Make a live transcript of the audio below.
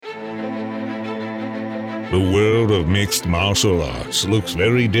The world of mixed martial arts looks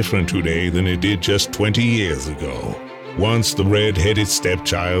very different today than it did just 20 years ago. Once the red-headed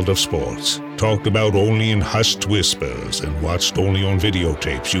stepchild of sports, talked about only in hushed whispers and watched only on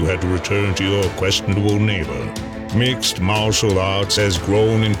videotapes you had to return to your questionable neighbor, mixed martial arts has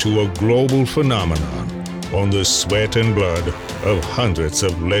grown into a global phenomenon on the sweat and blood of hundreds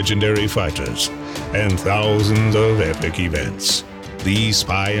of legendary fighters and thousands of epic events. These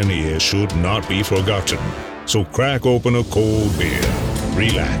pioneers should not be forgotten, so crack open a cold beer,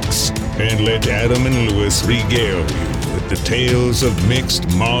 relax, and let Adam and Lewis regale you with the tales of mixed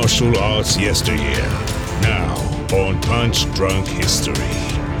martial arts yesteryear, now on Punch Drunk History.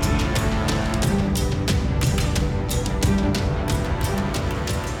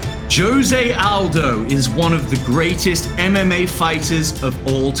 Jose Aldo is one of the greatest MMA fighters of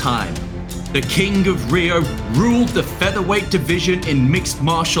all time. The King of Rio ruled the featherweight division in mixed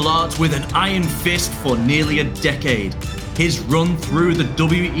martial arts with an iron fist for nearly a decade. His run through the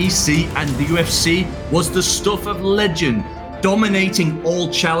WEC and the UFC was the stuff of legend, dominating all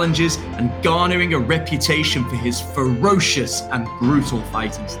challenges and garnering a reputation for his ferocious and brutal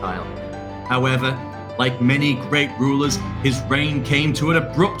fighting style. However, like many great rulers, his reign came to an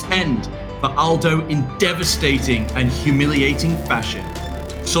abrupt end for Aldo in devastating and humiliating fashion.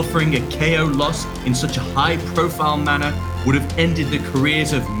 Suffering a KO loss in such a high-profile manner would have ended the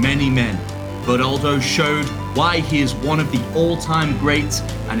careers of many men, but Aldo showed why he is one of the all-time greats,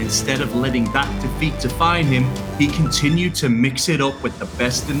 and instead of letting that defeat define him, he continued to mix it up with the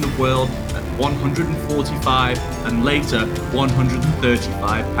best in the world at 145 and later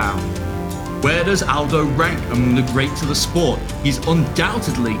 135 pounds. Where does Aldo rank among the greats of the sport? He's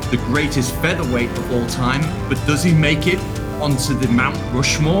undoubtedly the greatest featherweight of all time, but does he make it onto the Mount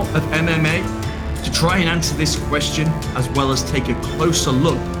Rushmore of MMA? To try and answer this question, as well as take a closer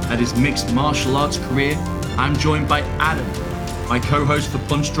look at his mixed martial arts career, I'm joined by Adam, my co-host for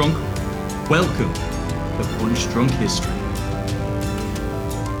Punch Drunk. Welcome to Punch Drunk History.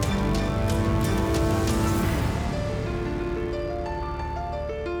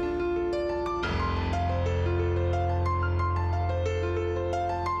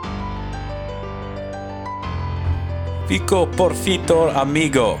 Fico por fitor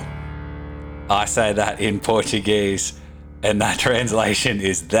amigo. I say that in Portuguese, and that translation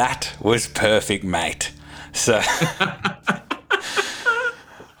is "that was perfect, mate." So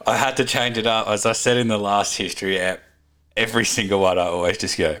I had to change it up. As I said in the last history app, every single one I always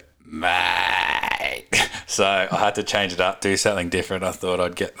just go, mate. So I had to change it up, do something different. I thought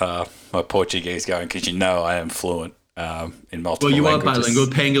I'd get my Portuguese going because I am fluent in multiple languages. Well, you are bilingual,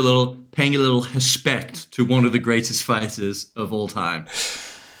 paying a little respect to one of the greatest fighters of all time.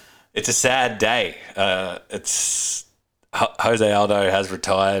 It's a sad day. It's Jose Aldo has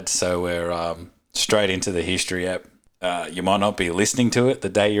retired, so we're straight into the history app. You might not be listening to it the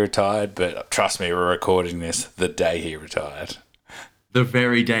day he retired, but trust me, we're recording this the day he retired. The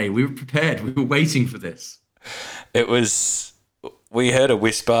very day. We were prepared. We were waiting for this. We heard a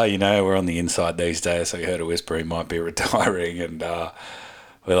whisper, we're on the inside these days, so we heard a whisper he might be retiring, and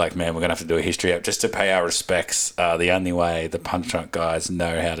we're like, man, we're going to have to do a history app just to pay our respects. The only way the Punch Drunk guys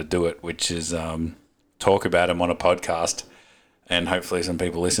know how to do it, which is talk about him on a podcast, and hopefully some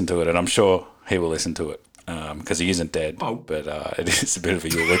people listen to it, and I'm sure he will listen to it because he isn't dead, but it is a bit of a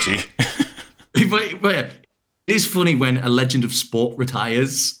eulogy. But it is funny when a legend of sport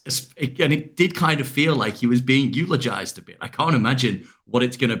retires, and it did kind of feel like he was being eulogized a bit. I can't imagine what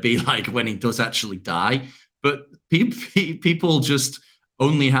it's going to be like when he does actually die, but people just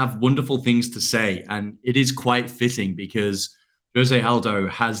only have wonderful things to say, and it is quite fitting because Jose Aldo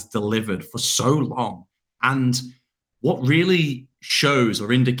has delivered for so long, and what really shows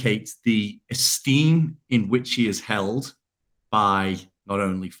or indicates the esteem in which he is held by not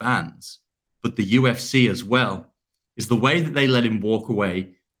only fans, but the UFC as well, is the way that they let him walk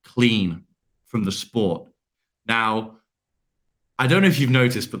away clean from the sport. Now, I don't know if you've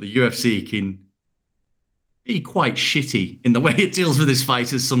noticed, but the UFC can be quite shitty in the way it deals with its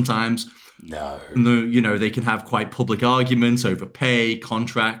fighters sometimes. No. They can have quite public arguments over pay,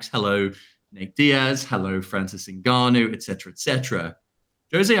 contracts. Hello, Nate Diaz. Hello, Francis Ngannou, etc., etc.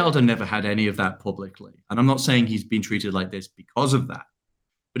 Jose Aldo never had any of that publicly. And I'm not saying he's been treated like this because of that.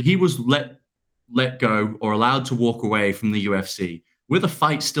 But he was let go or allowed to walk away from the UFC with a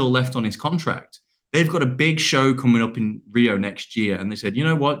fight still left on his contract. They've got a big show coming up in Rio next year. And they said, you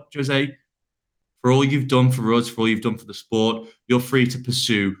know what, Jose, for all you've done for us, for all you've done for the sport, you're free to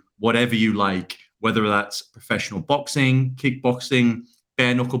pursue whatever you like, whether that's professional boxing, kickboxing,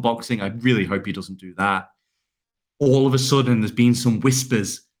 bare knuckle boxing. I really hope he doesn't do that. All of a sudden, there's been some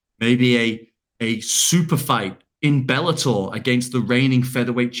whispers, maybe a super fight in Bellator against the reigning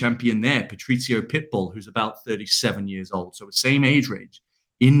featherweight champion there, Patricio Pitbull, who's about 37 years old. So the same age range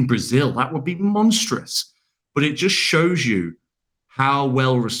in Brazil. That would be monstrous. But it just shows you how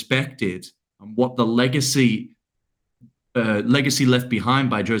well respected and what the legacy left behind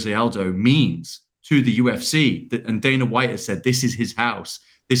by Jose Aldo means to the UFC. And Dana White has said, this is his house.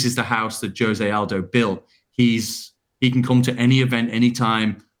 This is the house that Jose Aldo built. He can come to any event,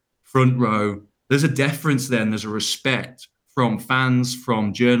 anytime, front row. There's a deference there, and there's a respect from fans,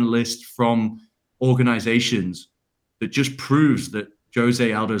 from journalists, from organizations that just proves that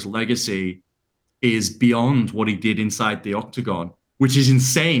Jose Aldo's legacy is beyond what he did inside the octagon, which is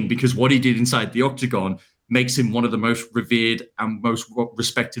insane because what he did inside the octagon makes him one of the most revered and most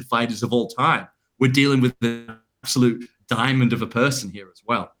respected fighters of all time. We're dealing with an absolute diamond of a person here as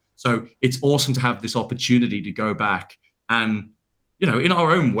well. So it's awesome to have this opportunity to go back and, you know, in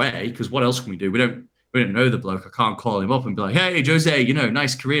our own way, because what else can we do? We don't know the bloke. I can't call him up and be like, hey, Jose, you know,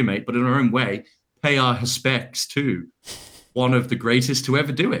 nice career, mate. But in our own way, pay our respects to one of the greatest to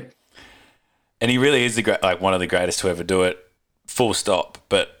ever do it. And he really is one of the greatest to ever do it, full stop.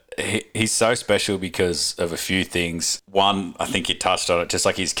 But he's so special because of a few things. One, I think you touched on it, just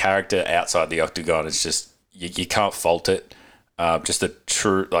like his character outside the octagon is just, you can't fault it. Just a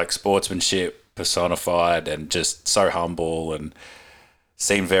true, like, sportsmanship personified, and just so humble, and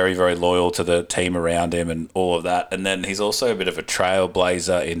seemed very, very loyal to the team around him and all of that. And then he's also a bit of a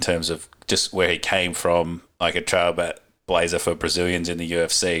trailblazer in terms of just where he came from, like a trailblazer for Brazilians in the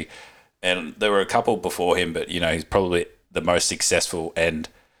UFC. And there were a couple before him, but, you know, he's probably the most successful and,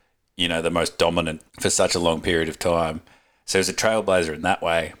 you know, the most dominant for such a long period of time. So he's a trailblazer in that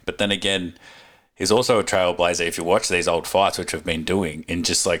way. But then again, he's also a trailblazer if you watch these old fights, which I've been doing, in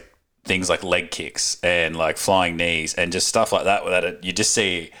just like things like leg kicks and like flying knees and just stuff like that. You just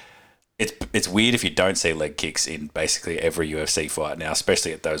see, it's weird if you don't see leg kicks in basically every UFC fight now,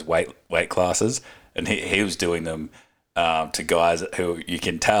 especially at those weight classes. And he was doing them to guys who you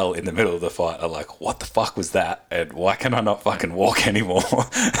can tell in the middle of the fight are like, what the fuck was that? And why can I not fucking walk anymore?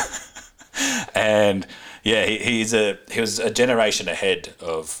 And yeah, he was a generation ahead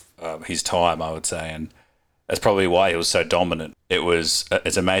of his time, I would say. And that's probably why he was so dominant.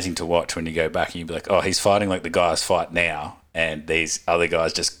 It's amazing to watch when you go back and you be like, oh, he's fighting like the guys fight now. And these other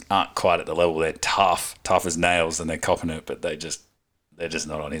guys just aren't quite at the level. They're tough as nails, and they're copping it, but they're just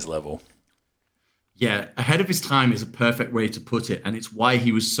not on his level. Yeah, ahead of his time is a perfect way to put it. And it's why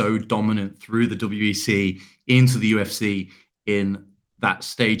he was so dominant through the WEC into the UFC in that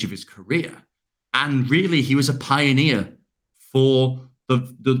stage of his career. And really, he was a pioneer for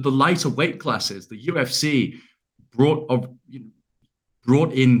the lighter weight classes. The UFC brought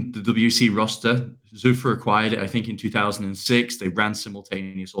in the WEC roster. Zuffa acquired it, I think, in 2006. They ran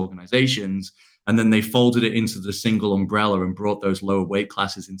simultaneous organizations, and then they folded it into the single umbrella and brought those lower weight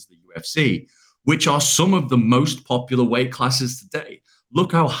classes into the UFC, which are some of the most popular weight classes today.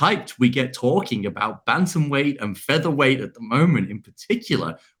 Look how hyped we get talking about bantamweight and featherweight at the moment, in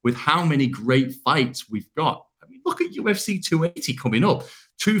particular, with how many great fights we've got. I mean, look at UFC 280 coming up.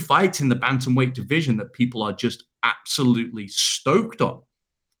 2 fights in the bantamweight division that people are just absolutely stoked on.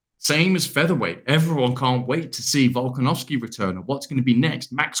 Same as featherweight. Everyone can't wait to see Volkanovski return and what's going to be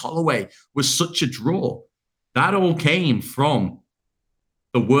next. Max Holloway was such a draw. That all came from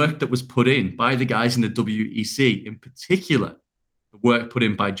the work that was put in by the guys in the WEC, in particular, the work put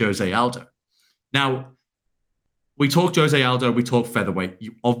in by Jose Aldo. Now, we talk Jose Aldo, we talk featherweight.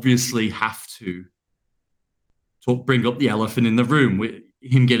 You obviously have to bring up the elephant in the room with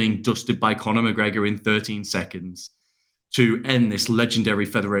him getting dusted by Conor McGregor in 13 seconds to end this legendary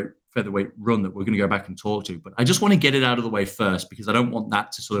featherweight run that we're going to go back and talk to. But I just want to get it out of the way first, because I don't want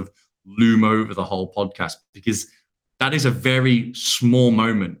that to sort of loom over the whole podcast, because that is a very small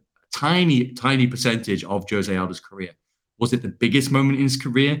moment, a tiny percentage of Jose Aldo's career. Was it the biggest moment in his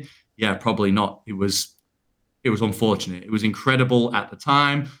career? Yeah, probably not. It was unfortunate. It was incredible at the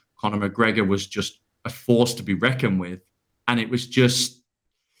time. Conor McGregor was just a force to be reckoned with. And it was just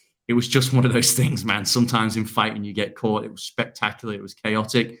one of those things, man. Sometimes in fighting you get caught. It was spectacular. It was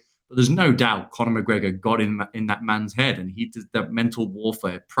chaotic. But there's no doubt Conor McGregor got in that man's head, and he did that mental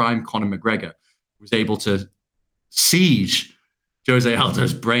warfare. Prime Conor McGregor was able to siege Jose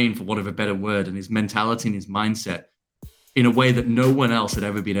Aldo's brain, for want of a better word, and his mentality and his mindset in a way that no one else had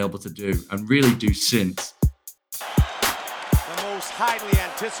ever been able to do, and really do since. The most highly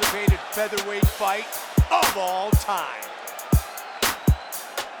anticipated featherweight fight of all time.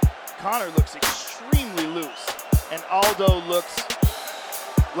 Conor looks extremely loose, and Aldo looks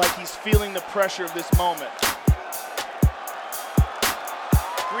like he's feeling the pressure of this moment.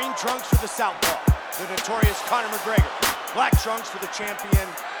 Green trunks for the southpaw, the notorious Conor McGregor. Black trunks for the champion,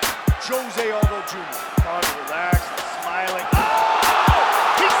 Jose Aldo Jr. Conor relaxed, smiling. Oh!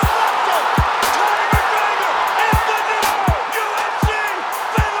 He slapped him! Conor McGregor is the new UFC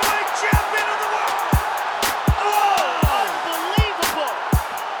featherweight champion of the world! Oh! Unbelievable!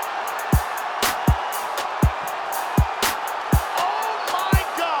 Oh my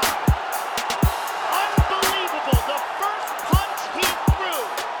God! Unbelievable! The first punch he threw!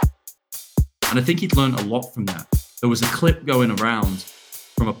 And I think he'd learned a lot from that. There was a clip going around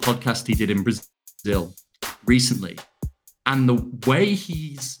from a podcast he did in Brazil recently. And the way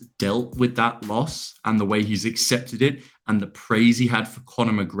he's dealt with that loss and the way he's accepted it and the praise he had for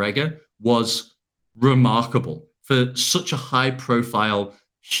Conor McGregor was remarkable for such a high profile,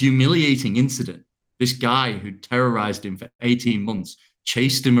 humiliating incident. This guy who terrorized him for 18 months,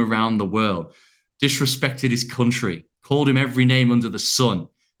 chased him around the world, disrespected his country, called him every name under the sun,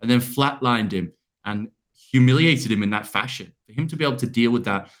 and then flatlined him and humiliated him in that fashion. For him to be able to deal with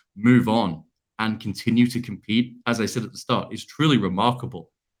that, move on, and continue to compete, as I said at the start, is truly remarkable.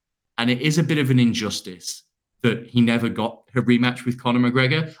 And it is a bit of an injustice that he never got a rematch with Conor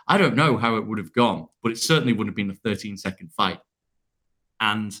McGregor. I don't know how it would have gone, but it certainly would have been a 13-second fight.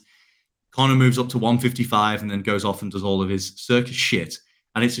 And Conor moves up to 155 and then goes off and does all of his circus shit.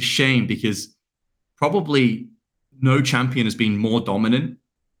 And it's a shame because probably no champion has been more dominant,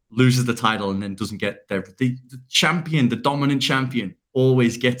 loses the title and then doesn't get their... The champion, the dominant champion,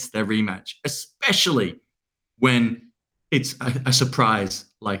 always gets their rematch, especially when it's a surprise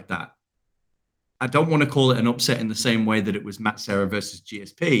like that. I don't want to call it an upset in the same way that it was Matt Serra versus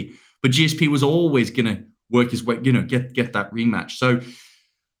GSP, but GSP was always going to work his way, get that rematch. So,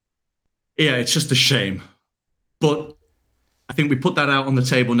 yeah, it's just a shame. But I think we put that out on the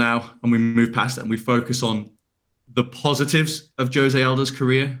table now and we move past it and we focus on the positives of Jose Aldo's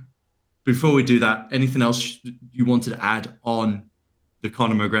career. Before we do that, anything else you wanted to add on the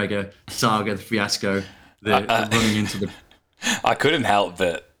Conor McGregor saga, the fiasco, the running into the... I couldn't help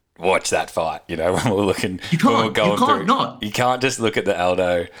but watch that fight, when we're looking... You can't not. You can't just look at the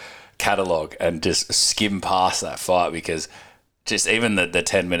Aldo catalogue and just skim past that fight because just even the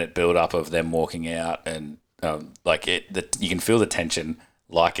 10-minute build-up of them walking out and you can feel the tension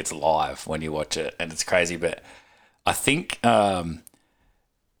like it's live when you watch it and it's crazy. But I think the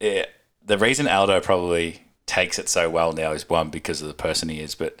reason Aldo probably takes it so well now is one, because of the person he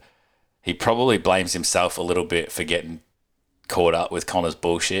is, but he probably blames himself a little bit for getting caught up with Conor's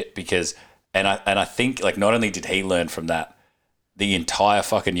bullshit because, and I think not only did he learn from that, the entire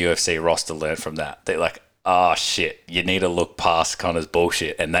fucking UFC roster learned from that. They're like, oh shit, you need to look past Conor's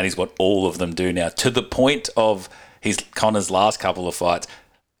bullshit. And that is what all of them do now, to the point of Conor's last couple of fights.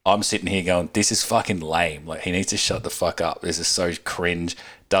 I'm sitting here going, this is fucking lame. Like, he needs to shut the fuck up. This is so cringe.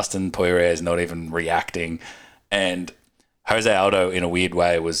 Dustin Poirier is not even reacting. And Jose Aldo, in a weird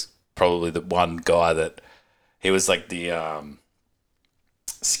way, was probably the one guy that he was like the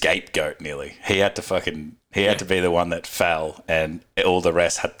scapegoat nearly. He had to be the one that fell, and all the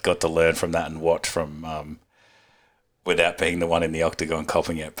rest had got to learn from that and watch from without being the one in the octagon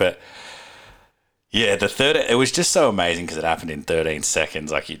copping it. But yeah, it was just so amazing because it happened in 13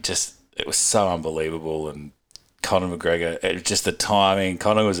 seconds. It was so unbelievable. And Conor McGregor, it was just the timing.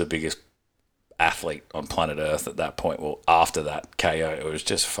 Conor was the biggest athlete on planet Earth at that point. Well, after that KO, it was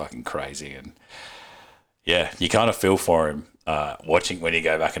just fucking crazy. And yeah, you kind of feel for him watching when you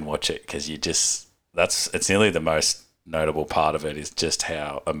go back and watch it because it's nearly the most notable part of it is just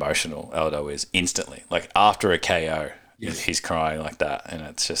how emotional Aldo is instantly. Like after a KO, yes, he's crying like that, and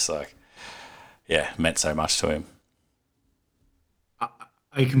it's just like, yeah, meant so much to him.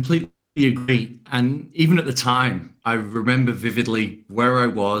 I completely agree. And even at the time, I remember vividly where I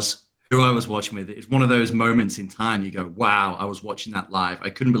was, who I was watching with. It's one of those moments in time you go, wow, I was watching that live.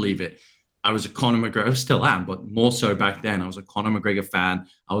 I couldn't believe it. I was a Conor McGregor, still am, but more so back then. I was a Conor McGregor fan.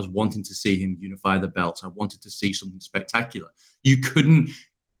 I was wanting to see him unify the belts. I wanted to see something spectacular. You couldn't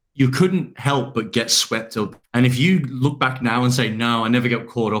help but get swept up. And if you look back now and say, no, I never got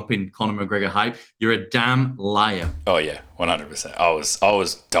caught up in Conor McGregor hype, you're a damn liar. Oh yeah, 100%. I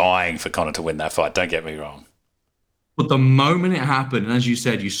was dying for Conor to win that fight. Don't get me wrong. But the moment it happened, and as you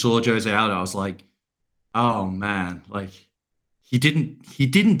said, you saw Jose Aldo, I was like, oh man, like he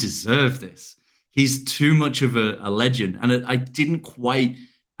didn't deserve this. He's too much of a legend. And I didn't quite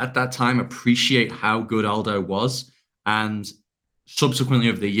at that time appreciate how good Aldo was. And subsequently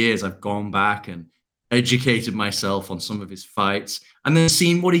over the years, I've gone back and educated myself on some of his fights and then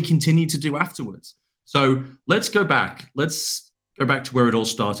seen what he continued to do afterwards. So let's go back. Let's go back to where it all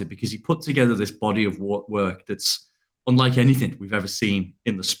started because he put together this body of work that's unlike anything we've ever seen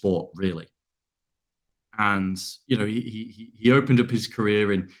in the sport, really. And he opened up his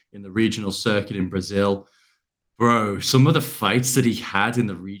career in the regional circuit in Brazil. Bro, some of the fights that he had in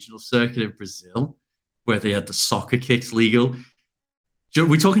the regional circuit in Brazil, where they had the soccer kicks legal.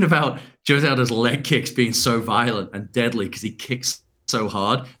 We're talking about Jose Aldo's leg kicks being so violent and deadly because he kicks so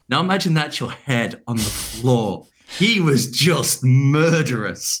hard. Now imagine that's your head on the floor. He was just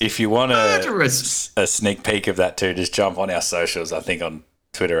murderous. If you want a sneak peek of that too, just jump on our socials. I think on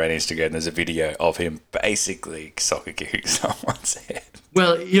Twitter and Instagram, there's a video of him basically soccer kicking someone's head.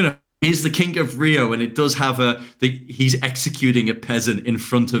 Well, he's the king of Rio, and it does have he's executing a peasant in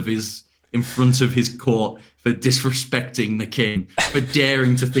front of his court for disrespecting the king, for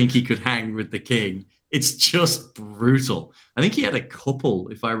daring to think he could hang with the king. It's just brutal. I think he had a couple,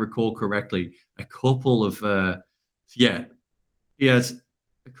 if I recall correctly, he has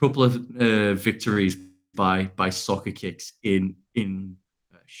a couple of victories by soccer kicks in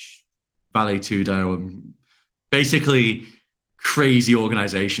Vale Tudo, and basically crazy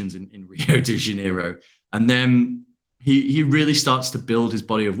organizations in Rio de Janeiro. And then he really starts to build his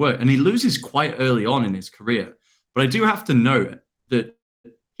body of work, and he loses quite early on in his career. But I do have to note that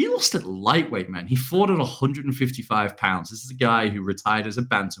he lost at lightweight, man. He fought at 155 pounds. This is a guy who retired as a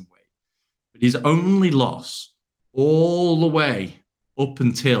bantamweight. But his only loss all the way up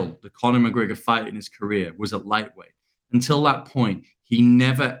until the Conor McGregor fight in his career was at lightweight. Until that point, he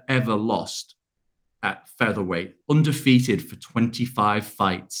never, ever lost at featherweight, undefeated for 25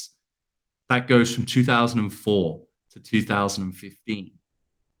 fights. That goes from 2004 to 2015.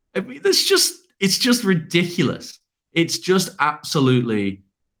 I mean, it's just ridiculous. It's just absolutely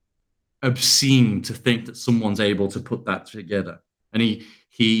obscene to think that someone's able to put that together. And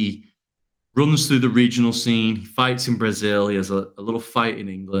he runs through the regional scene. He fights in Brazil. He has a little fight in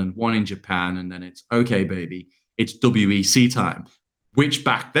England, one in Japan, and then it's okay, baby. It's WEC time. Which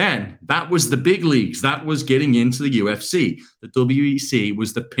back then, that was the big leagues. That was getting into the UFC. The WEC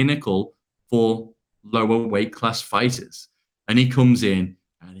was the pinnacle for lower weight class fighters. And he comes in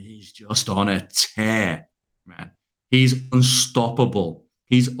and he's just on a tear, man. He's unstoppable.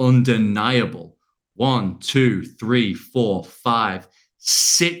 He's undeniable. 1, 2, 3, 4, 5,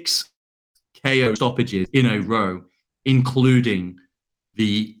 6 KO stoppages in a row, including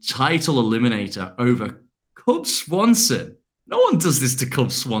the title eliminator over Cub Swanson. No one does this to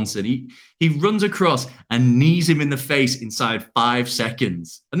Cub Swanson. He runs across and knees him in the face inside 5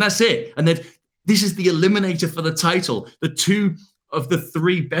 seconds. And that's it. And then this is the eliminator for the title. The 2 of the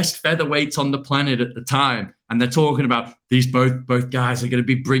 3 best featherweights on the planet at the time. And they're talking about these both guys are going to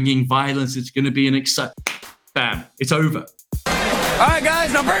be bringing violence. It's going to be an exciting... Bam. It's over. All right,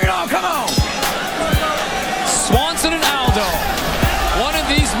 guys. Now bring it on. Come on. Swanson and Aldo. One of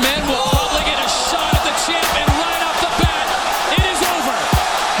these men will probably get a shot at the champ, and right off the bat, it is over.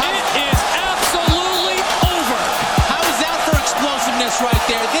 It is absolutely over. How is that for explosiveness right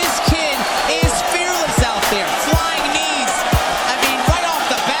there? This kid is fearless out there. Flying knees. I mean, right off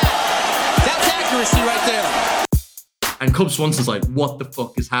the bat. That's accuracy right there. And Cub Swanson's like, what the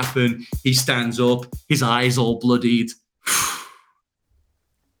fuck has happened? He stands up, his eyes all bloodied.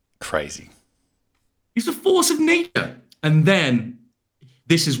 Crazy. He's a force of nature. And then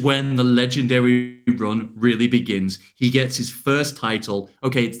this is when the legendary run really begins. He gets his first title.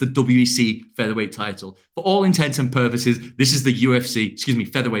 Okay, it's the WEC featherweight title. For all intents and purposes, this is the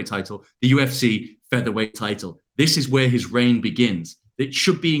featherweight title, the UFC featherweight title. This is where his reign begins. It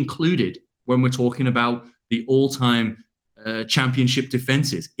should be included when we're talking about the all-time championship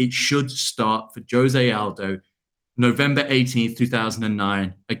defenses. It should start for Jose Aldo, November 18th,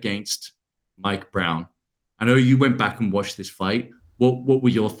 2009, against Mike Brown. I know you went back and watched this fight. What were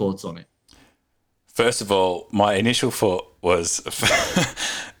your thoughts on it? First of all, my initial thought was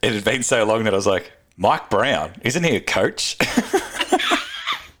it had been so long that I was like, Mike Brown, isn't he a coach?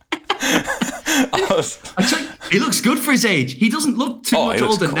 He looks good for his age. He doesn't look too much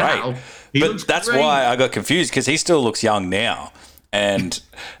older great. now. But that's great. why I got confused, because he still looks young now. And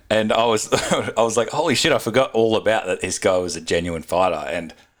I was like, holy shit, I forgot all about that this guy was a genuine fighter.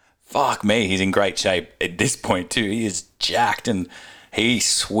 And fuck me, he's in great shape at this point too. He is jacked and he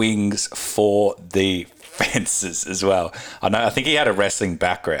swings for the fences as well. I think he had a wrestling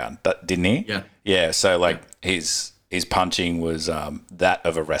background, didn't he? Yeah. Yeah, so his punching was that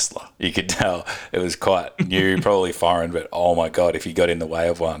of a wrestler. You could tell it was quite new, probably foreign, but oh my God, if you got in the way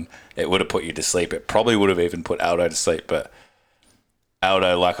of one, it would have put you to sleep. It probably would have even put Aldo to sleep. But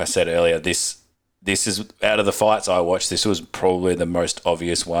Aldo, like I said earlier, this is, out of the fights I watched, this was probably the most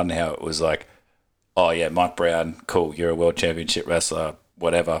obvious one, how it was like, oh yeah, Mike Brown, cool, you're a world championship wrestler.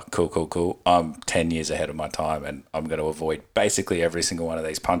 whatever, cool. I'm 10 years ahead of my time, and I'm going to avoid basically every single one of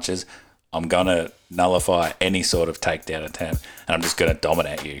these punches. I'm going to nullify any sort of takedown attempt, and I'm just going to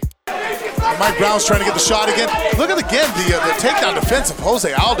dominate you. Mike Brown's trying to get the shot again. Look at, again, the takedown defense of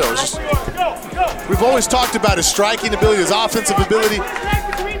Jose Aldo. We've always talked about his striking ability, his offensive ability.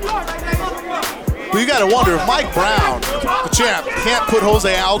 But you got to wonder, if Mike Brown, the champ, can't put Jose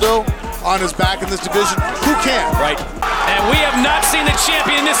Aldo on his back in this division, who can? Right. And we have not seen the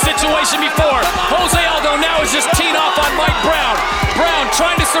champion in this situation before. Jose Aldo now is just teeing off on Mike Brown. Brown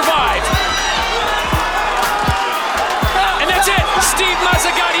trying to survive. And that's it. Steve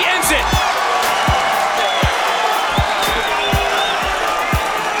Mazzagatti ends it.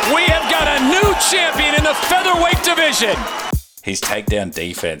 We have got a new champion in the featherweight division. His takedown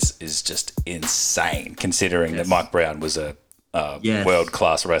defense is just insane, considering that Mike Brown was a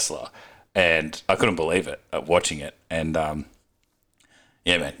world-class wrestler. And I couldn't believe it watching it. And,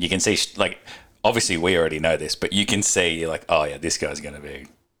 yeah, man, you can see, like, obviously we already know this, but you can see, you're like, oh, yeah, this guy's going to be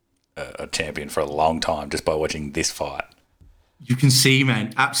a champion for a long time just by watching this fight. You can see,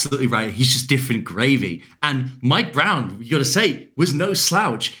 man, absolutely right. He's just different gravy. And Mike Brown, you got to say, was no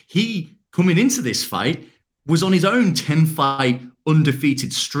slouch. He, coming into this fight, was on his own 10-fight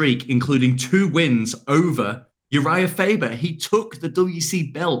undefeated streak, including 2 wins over Uriah Faber. He took the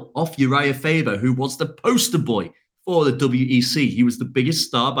WEC belt off Uriah Faber, who was the poster boy for the WEC. He was the biggest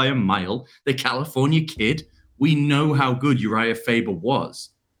star by a mile, the California kid. We know how good Uriah Faber was.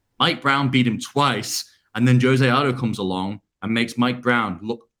 Mike Brown beat him twice, and then Jose Aldo comes along and makes Mike Brown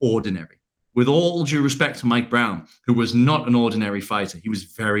look ordinary. With all due respect to Mike Brown, who was not an ordinary fighter, he was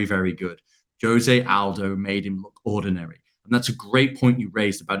very, very good. Jose Aldo made him look ordinary. And that's a great point you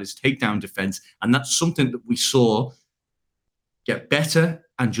raised about his takedown defense. And that's something that we saw get better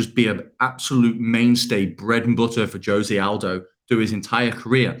and just be an absolute mainstay, bread and butter for Jose Aldo through his entire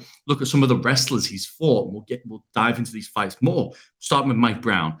career. Look at some of the wrestlers he's fought. We'll dive into these fights more. Starting with Mike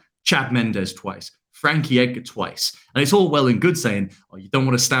Brown, Chad Mendes twice, Frankie Edgar twice. And it's all well and good saying, oh, you don't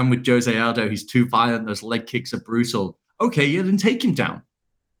want to stand with Jose Aldo. He's too violent. Those leg kicks are brutal. Okay, yeah, then take him down.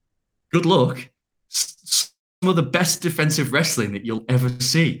 Good luck. Some of the best defensive wrestling that you'll ever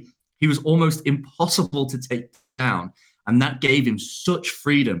see. He was almost impossible to take down. And that gave him such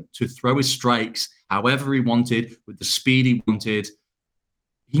freedom to throw his strikes however he wanted, with the speed he wanted.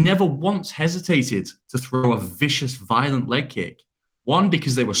 He never once hesitated to throw a vicious, violent leg kick. One,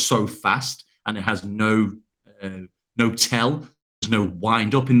 because they were so fast and it has no tell. There's no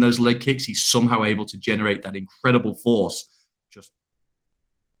wind up in those leg kicks. He's somehow able to generate that incredible force just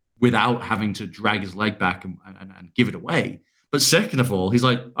without having to drag his leg back and give it away. But second of all, he's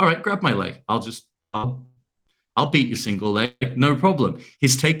like, all right, grab my leg. I'll beat your single leg, no problem.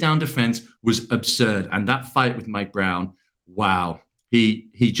 His takedown defense was absurd. And that fight with Mike Brown, wow.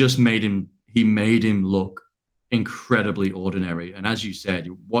 He just made him look incredibly ordinary. And as you said,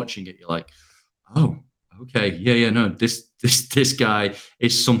 you're watching it, you're like, oh, okay, no, this guy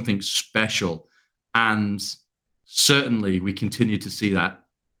is something special. And certainly we continue to see that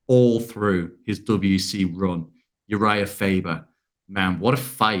all through his WC run. Uriah Faber, man, what a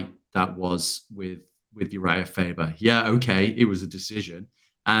fight that was with Uriah Faber. Yeah, okay, it was a decision.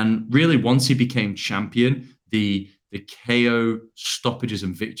 And really, once he became champion, the KO stoppages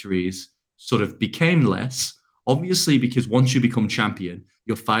and victories sort of became less, obviously, because once you become champion,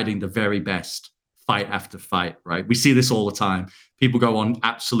 you're fighting the very best fight after fight, right? We see this all the time. People go on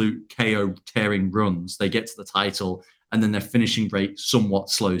absolute KO tearing runs. They get to the title, and then their finishing rate somewhat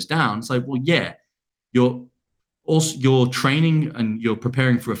slows down. It's like, well, yeah, you're training and you're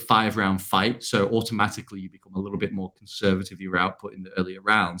preparing for a 5-round fight, so automatically you become a little bit more conservative with your output in the earlier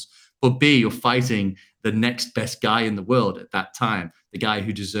rounds. But B, you're fighting the next best guy in the world at that time, the guy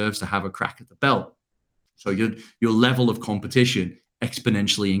who deserves to have a crack at the belt. So your level of competition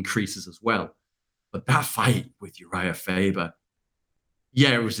exponentially increases as well. But that fight with Uriah Faber,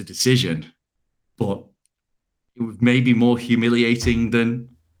 yeah, it was a decision, but it was maybe more humiliating than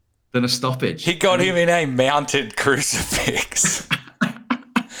a stoppage. He got him in a mounted crucifix.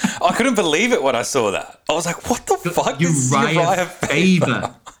 I couldn't believe it when I saw that. I was like, what the fuck is Uriah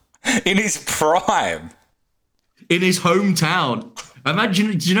Faber? In his prime. In his hometown.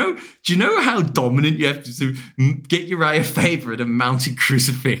 Imagine, do you know how dominant you have to get Uriah Faber at a mounted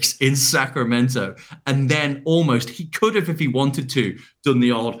crucifix in Sacramento? And then almost, he could have, if he wanted to, done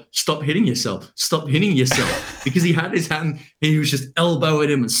the old, stop hitting yourself, because he had his hand, he was just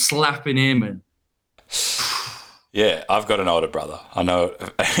elbowing him and slapping him. And yeah, I've got an older brother. I know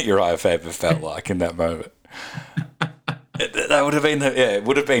what Uriah Faber felt like in that moment. That would have been, it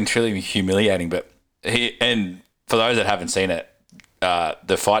would have been truly humiliating. But and for those that haven't seen it,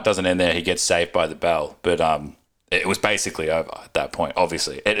 the fight doesn't end there. He gets saved by the bell, but it was basically over at that point,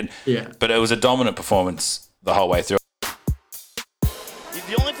 obviously. But it was a dominant performance the whole way through.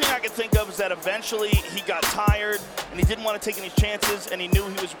 The only thing I can think of is that eventually he got tired and he didn't want to take any chances and he knew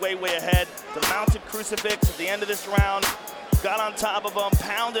he was way, way ahead. The mounted crucifix at the end of this round got on top of him,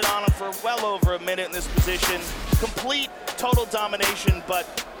 pounded on him for well over a minute in this position. Complete, total domination,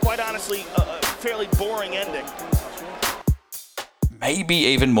 but quite honestly, a fairly boring ending. Maybe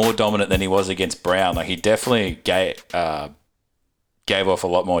even more dominant than he was against Brown. Like, he definitely gave off a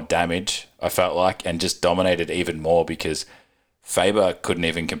lot more damage, I felt like, and just dominated even more because Faber couldn't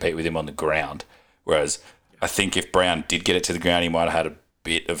even compete with him on the ground. Whereas I think if Brown did get it to the ground, he might have had a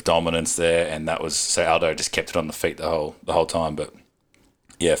bit of dominance there, and that was so Aldo just kept it on the feet the whole time. But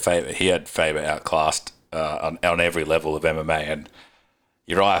yeah, he had Faber outclassed on every level of MMA, and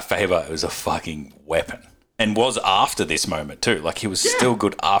Uriah Faber was a fucking weapon. And was after this moment too. Like, he was still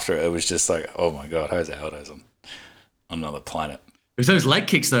good after it. It was just like, oh my God, Jose Aldo's on another planet. It was those leg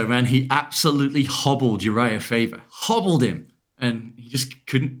kicks though, man. He absolutely hobbled Uriah Faber. Hobbled him. And he just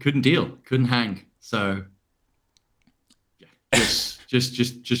couldn't deal. Couldn't hang. So yeah.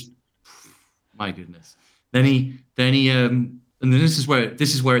 Just my goodness. Then he and then this is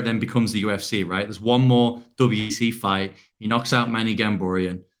where it then becomes the UFC, right? There's one more WEC fight. He knocks out Manny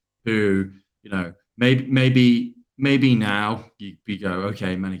Gamborian, who, you know, maybe now you go,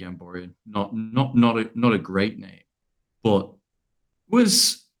 okay, Manny Gamborian, not a great name, but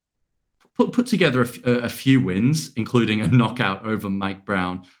was put together a few wins, including a knockout over Mike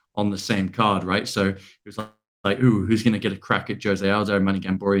Brown on the same card, right? So it was like, ooh, who's going to get a crack at Jose Aldo? Manny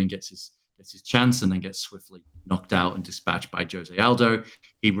Gamborian gets his chance and then gets swiftly knocked out and dispatched by Jose Aldo.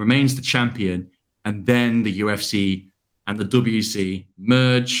 He remains the champion, and then the UFC and the WEC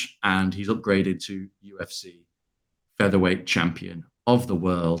merge, and he's upgraded to UFC featherweight champion of the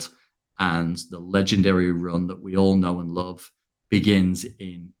world. And the legendary run that we all know and love begins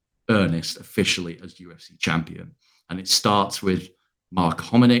in earnest, officially as UFC champion. And it starts with Mark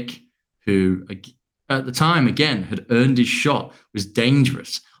Hominick, who at the time, again, had earned his shot, was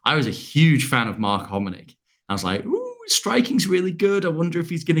dangerous. I was a huge fan of Mark Hominick. I was like, ooh, his striking's really good. I wonder if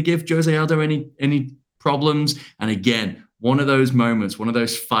he's going to give Jose Aldo any problems. And again, one of those moments, one of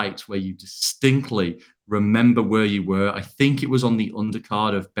those fights where you distinctly remember where you were. I think it was on the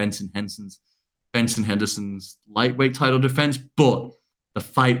undercard of Benson Henderson's lightweight title defense, but the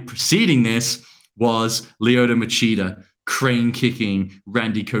fight preceding this was Lyoto Machida crane kicking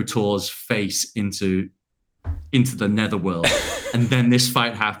Randy Couture's face into the netherworld. And then this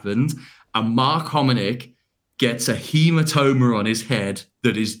fight happened, and Mark Hominick gets a hematoma on his head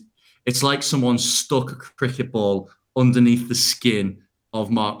that is, it's like someone stuck a cricket ball underneath the skin of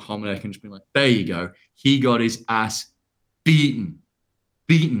Mark Hominick and just been like, there you go. He got his ass beaten.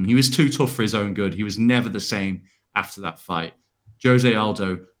 He was too tough for his own good. He was never the same after that fight. Jose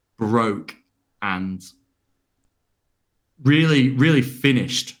Aldo broke and really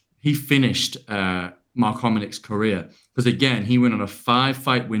finished. He finished Mark Hominick's career because, again, he went on a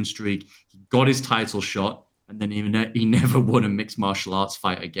 5-fight win streak. He got his title shot, and then he never won a mixed martial arts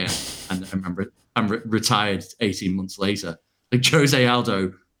fight again. And I remember retired 18 months later. Like, Jose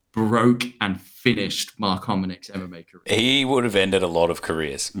Aldo broke and finished Mark Hominick's MMA career. He would have ended a lot of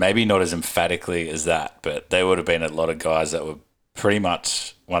careers. Maybe not as emphatically as that, but there would have been a lot of guys that were pretty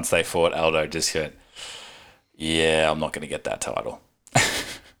much, once they fought Aldo, just went, yeah, I'm not going to get that title.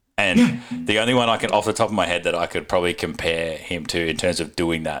 And the only one I can, off the top of my head, that I could probably compare him to in terms of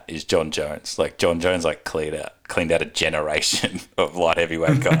doing that is John Jones. Like, John Jones, like, cleaned out a generation of light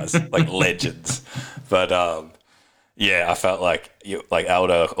heavyweight guys, like legends. But yeah, I felt like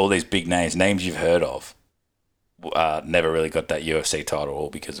Aldo, all these big names you've heard of, never really got that UFC title,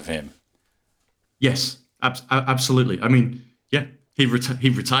 all because of him. Yes, absolutely. I mean, yeah, he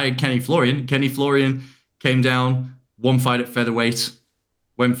retired Kenny Florian. Kenny Florian came down, one fight at featherweight,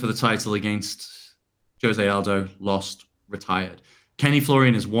 went for the title against Jose Aldo, lost, retired. Kenny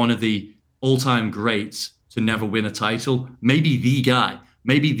Florian is one of the all-time greats to never win a title. Maybe the guy,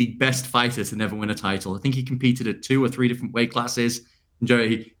 maybe the best fighter to never win a title. I think he competed at 2 or 3 different weight classes. And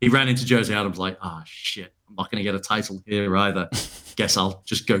he ran into Jose Aldo, like, shit, I'm not going to get a title here either. Guess I'll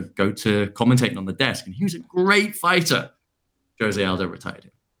just go to commentating on the desk. And he was a great fighter. Jose Aldo retired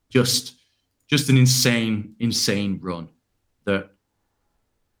him. Just an insane run that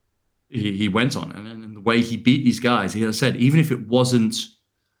he went on. And the way he beat these guys, he said, even if it wasn't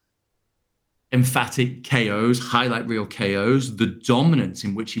emphatic KOs, highlight reel KOs, the dominance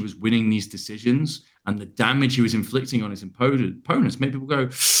in which he was winning these decisions and the damage he was inflicting on his opponents made people go,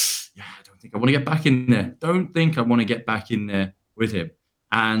 yeah, I don't think I want to get back in there. Don't think I want to get back in there with him.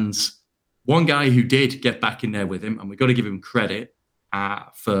 And one guy who did get back in there with him, and we've got to give him credit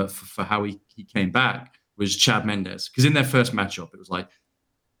for how he came back, was Chad Mendes. Because in their first matchup, it was like,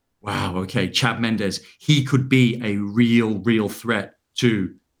 wow, okay, Chad Mendes, he could be a real threat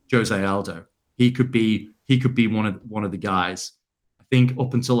to Jose Aldo. He could be one of the guys. I think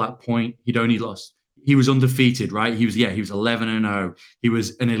up until that point, he'd only lost. He was undefeated, right? He was 11-0. He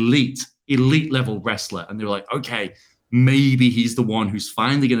was an elite level wrestler. And they were like, okay, maybe he's the one who's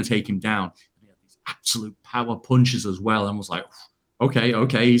finally going to take him down. And he had these absolute power punches as well. And was like, okay,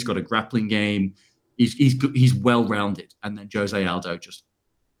 he's got a grappling game. He's well-rounded. And then Jose Aldo just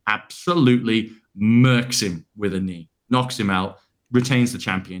absolutely murks him with a knee, knocks him out, retains the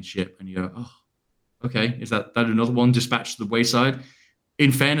championship. And you go, oh, okay, is that another one dispatched to the wayside?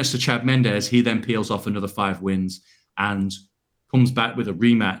 In fairness to Chad Mendes, he then peels off another 5 wins and comes back with a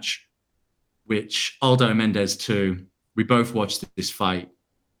rematch, which Aldo Mendes too. We both watched this fight.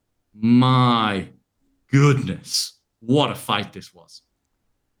 My goodness, what a fight this was.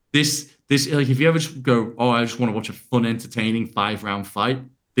 This like, if you ever just go, oh, I just want to watch a fun, entertaining 5-round fight,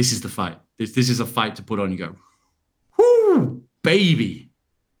 this is the fight. This is a fight to put on. You go, whoo, baby.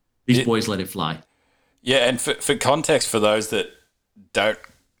 These boys let it fly. Yeah, and for context, for those that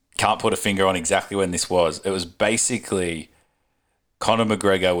can't put a finger on exactly when this was, it was basically Conor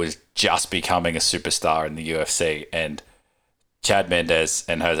McGregor was just becoming a superstar in the UFC, and Chad Mendes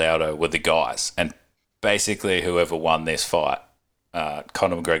and Jose Aldo were the guys. And basically, whoever won this fight,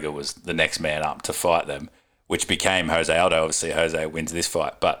 Conor McGregor was the next man up to fight them, which became Jose Aldo. Obviously, Jose wins this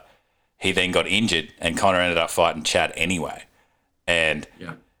fight, but he then got injured, and Conor ended up fighting Chad anyway. And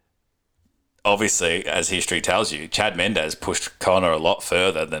obviously, as history tells you, Chad Mendes pushed Conor a lot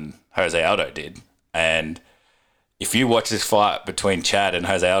further than Jose Aldo did. And if you watch this fight between Chad and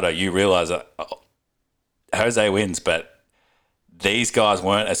Jose Aldo, you realize that Jose wins, but these guys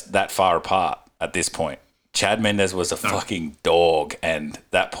weren't that far apart at this point. Chad Mendes was a fucking dog, and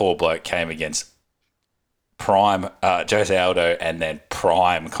that poor bloke came against prime Jose Aldo and then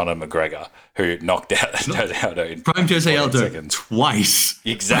prime Conor McGregor, who knocked out Jose Aldo in prime Jose Aldo seconds. Twice.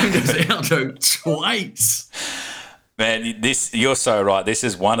 Exactly. Prime Jose Aldo twice. Man, you're so right. This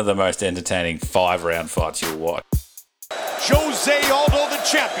is one of the most entertaining 5-round fights you'll watch. Jose Aldo, the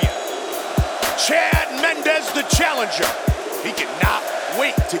champion. Chad Mendes, the challenger. He cannot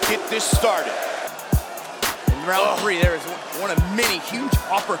wait to get this started. In round 3, there was one of many huge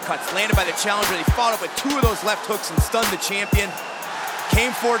uppercuts landed by the challenger. He followed up with 2 of those left hooks and stunned the champion.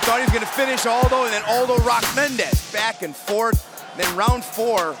 Came forward, thought he was going to finish Aldo, and then Aldo rocked Mendes back and forth. Then round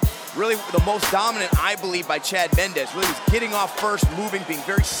 4, really the most dominant, I believe, by Chad Mendes. Really was getting off first, moving, being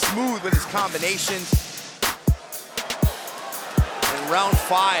very smooth with his combinations. In round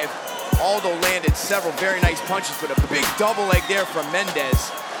 5, Aldo landed several very nice punches, but a big double leg there from Mendes.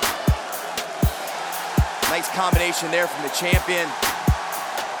 Nice combination there from the champion.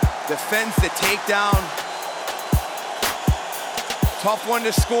 Defends the takedown. Tough one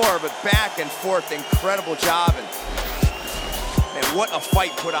to score, but back and forth, incredible job. And what a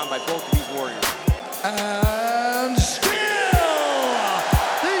fight put on by both of these warriors. And still,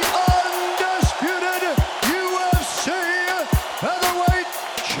 the undisputed UFC featherweight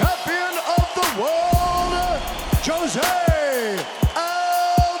champion of the world, Jose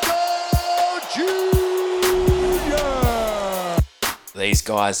Aldo Jr. These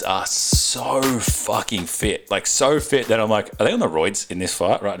guys are so fucking fit. Like, so fit that I'm like, are they on the roids in this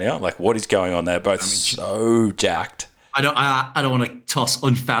fight right now? Like, what is going on? They're both so jacked. I don't want to toss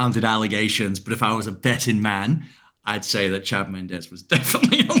unfounded allegations, but if I was a betting man, I'd say that Chad Mendes was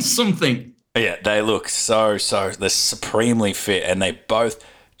definitely on something. Yeah, they look so, they're supremely fit, and they both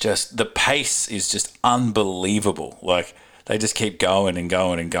just, the pace is just unbelievable. Like, they just keep going and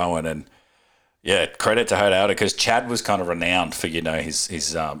going and going. And yeah, credit to Jose Aldo, because Chad was kind of renowned for, you know,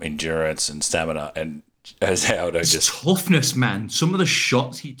 his endurance and stamina, and Jose Aldo his toughness, man. Some of the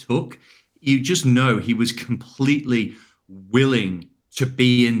shots he took, you just know he was completely willing to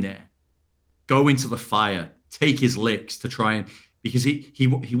be in there, go into the fire, take his licks to try and, because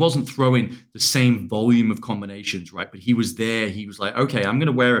he wasn't throwing the same volume of combinations, right? But he was there. He was like, okay, I'm going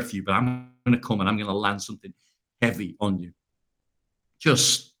to wear a few, but I'm going to come and I'm going to land something heavy on you.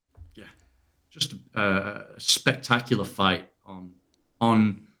 Just a spectacular fight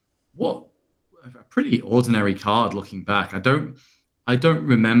on what a pretty ordinary card looking back. I don't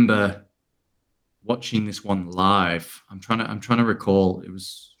remember watching this one live. I'm trying to recall. It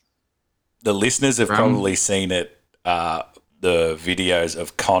was, the listeners have probably seen it the videos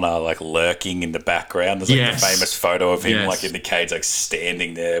of Conor like lurking in the background. There's like the famous photo of him like in the cage, like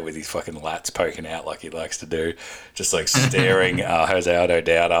standing there with his fucking lats poking out like he likes to do, just like staring Jose Aldo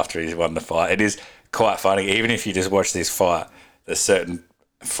down after he's won the fight. It is quite funny. Even if you just watch this fight, there's certain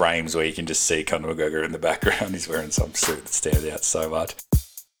frames where you can just see Conor McGregor in the background. He's wearing some suit that stands out so much.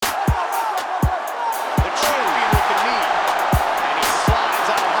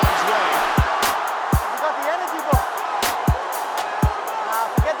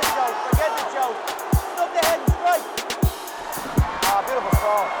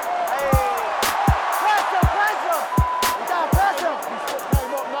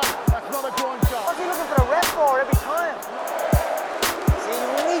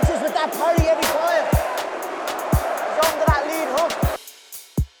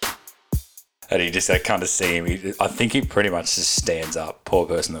 And you just kind of see him. I think he pretty much just stands up. Poor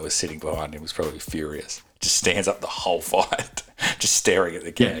person that was sitting behind him was probably furious. Just stands up the whole fight, just staring at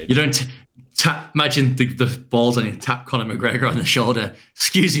the cage. Yeah, you don't tap. Imagine the balls on you. Tap Conor McGregor on the shoulder.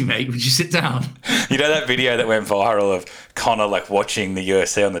 Excuse me, mate. Would you sit down? You know that video that went viral of Conor like watching the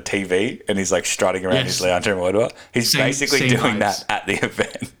UFC on the TV, and he's like strutting around his lounge room or whatever. He's basically doing that at the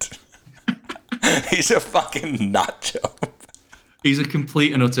event. He's a fucking nut job. He's a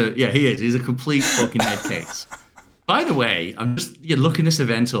complete and utter, he is. He's a complete fucking head case. By the way, I'm just looking this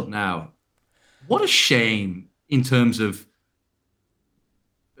event up now. What a shame in terms of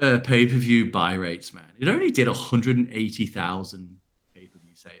pay-per-view buy rates, man. It only did 180,000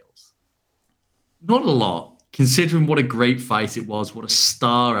 pay-per-view sales. Not a lot, considering what a great fight it was, what a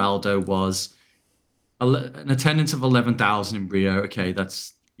star Aldo was. An attendance of 11,000 in Rio. Okay,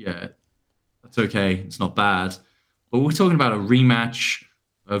 that's okay. It's not bad. But we're talking about a rematch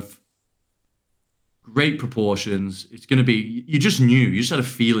of great proportions. It's going to be, you just had a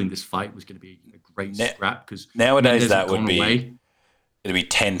feeling this fight was going to be a great scrap because nowadays that would be, it'd be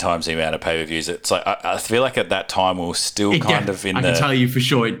 10 times the amount of pay-per-views. It's like, I feel like at that time we were still I can tell you for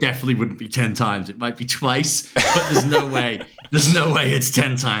sure, it definitely wouldn't be 10 times. It might be twice, but there's no way. There's no way it's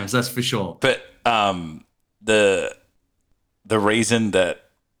 10 times. That's for sure. But the reason that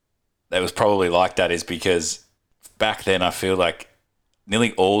was probably like that is because back then, I feel like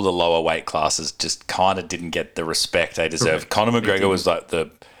nearly all the lower weight classes just kind of didn't get the respect they deserved. Conor McGregor was like the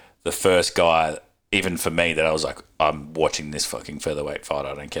first guy, even for me, that I was like, I'm watching this fucking featherweight fight.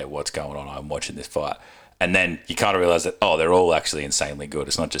 I don't care what's going on. I'm watching this fight. And then you kind of realize that, they're all actually insanely good.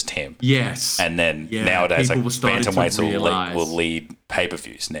 It's not just him. Yes. And then nowadays, like bantamweights will lead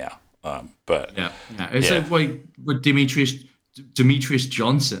pay-per-views now. It's like with Demetrius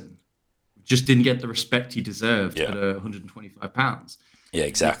Johnson just didn't get the respect he deserved at 125 pounds. Yeah,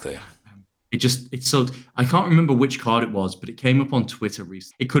 exactly. It's so, I can't remember which card it was, but it came up on Twitter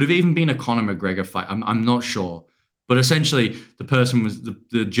recently. It could have even been a Conor McGregor fight. I'm not sure. But essentially, the person was,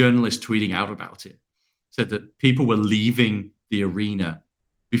 the journalist tweeting out about it, said that people were leaving the arena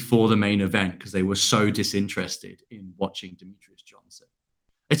before the main event because they were so disinterested in watching Demetrius Johnson.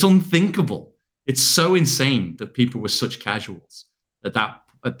 It's unthinkable. It's so insane that people were such casuals at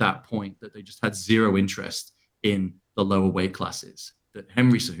that point, that they just had zero interest in the lower weight classes, that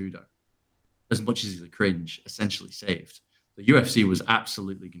Henry Cejudo, as much as he's a cringe, essentially saved. The UFC was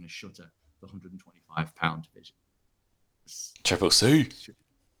absolutely going to shutter the 125-pound division. Triple C,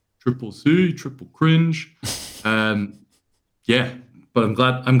 triple cringe. But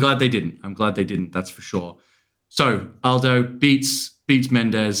I'm glad they didn't. That's for sure. So Aldo beats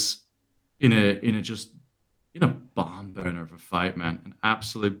Mendes in a barn burner of a fight, man. An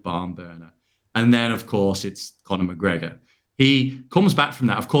absolute barn burner. And then, of course, it's Conor McGregor. He comes back from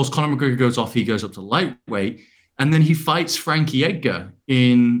that. Of course, Conor McGregor goes off. He goes up to lightweight. And then he fights Frankie Edgar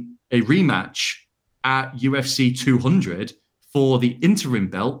in a rematch at UFC 200 for the interim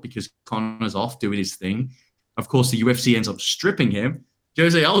belt because Conor's off doing his thing. Of course, the UFC ends up stripping him.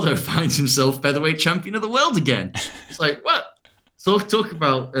 Jose Aldo finds himself featherweight champion of the world again. It's like, what? Talk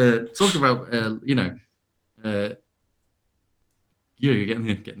about you're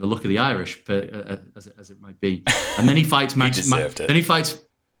getting the look of the Irish, but as it might be. And then he fights Max. He deserved it. Then he fights.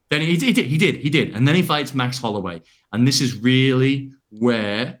 Then he did. And then he fights Max Holloway. And this is really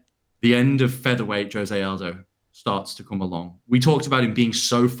where the end of featherweight Jose Aldo starts to come along. We talked about him being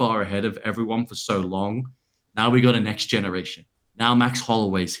so far ahead of everyone for so long. Now we got a next generation. Now Max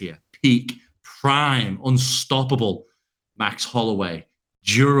Holloway's here. Peak, prime, unstoppable Max Holloway.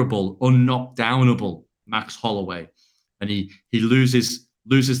 Durable, unknockdownable Max Holloway. And he loses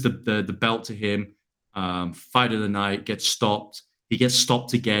the belt to him. Fight of the night, gets stopped. He gets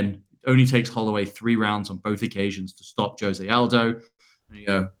stopped again. It only takes Holloway 3 rounds on both occasions to stop Jose Aldo. And you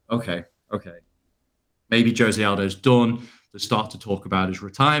go, okay. Maybe Jose Aldo's done. to start to talk about his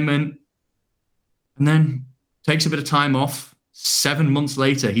retirement. And then takes a bit of time off. 7 months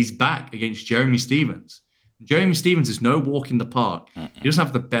later, he's back against Jeremy Stephens. Jeremy Stephens is no walk in the park. He doesn't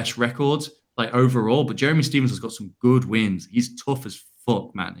have the best records like overall, but Jeremy Stephens has got some good wins. He's tough as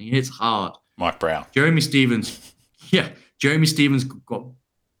fuck, man. He hits hard. Mike Brown. Jeremy Stephens got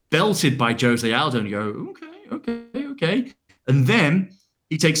belted by Jose Aldo, and you go, okay. And then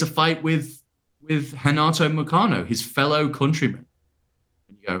he takes a fight with Renato Moicano, his fellow countryman.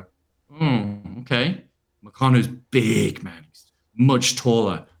 And you go, okay. Moicano's big, man. He's much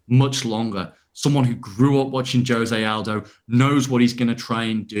taller, much longer. Someone who grew up watching Jose Aldo, knows what he's going to try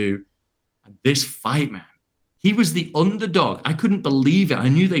and do. And this fight, man, he was the underdog. I couldn't believe it. I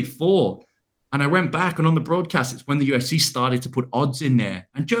knew they fought. And I went back, and on the broadcast, it's when the UFC started to put odds in there.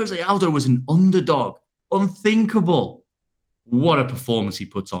 And Jose Aldo was an underdog. Unthinkable. What a performance he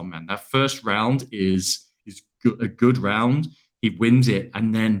puts on, man. That first round is a good round. He wins it,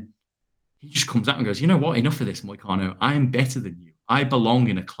 and then he just comes out and goes, you know what? Enough of this, Moicano. I am better than you. I belong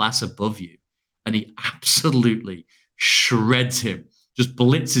in a class above you. And he absolutely shreds him, just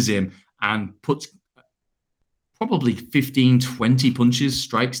blitzes him, and puts probably 15, 20 punches,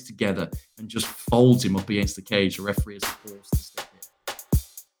 strikes together, and just folds him up against the cage. The referee is forced to step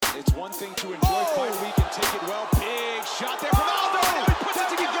in. It's one thing to enjoy fight week and take it well. Big shot there from Aldo. He puts it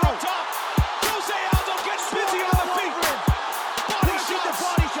together on top. Jose Aldo gets busy on the feet. Body shot. The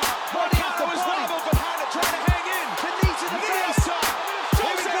body shot. Moicano is wobbled behind it, trying to hang in. The knees in the face.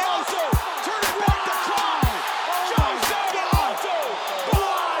 Jose Aldo turning back the crowd. Jose Aldo.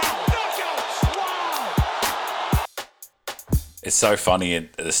 Blind knockouts. Wow. It's so funny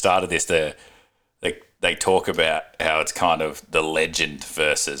at the start of this, they talk about how it's kind of the legend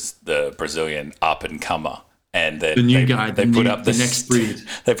versus the Brazilian up and comer, and then the new guy, they put up the next breed.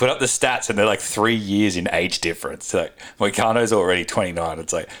 They put up the stats, and they're like 3 years in age difference. Like Moicano's already 29.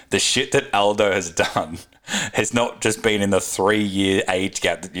 It's like the shit that Aldo has done has not just been in the 3-year age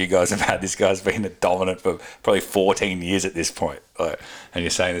gap that you guys have had. This guy's been a dominant for probably 14 years at this point. Like, and you're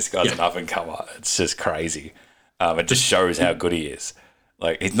saying this guy's an up and comer. It's just crazy. It just shows how good he is.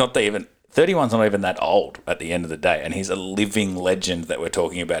 Like, he's not even 31's not even that old at the end of the day, and he's a living legend that we're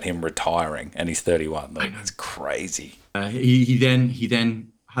talking about him retiring, and he's 31. Like, it's crazy. He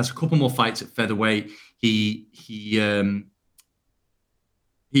then has a couple more fights at featherweight. He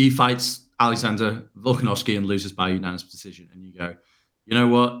fights Alexander Volkanovski and loses by unanimous decision. And you go, you know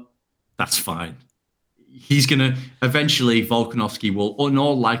what? That's fine. He's gonna eventually. Volkanovski will, in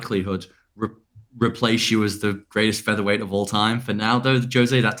all likelihood, replace you as the greatest featherweight of all time. For now, though,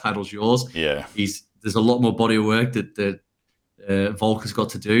 Jose, that title's yours. Yeah. There's a lot more body of work that Volk has got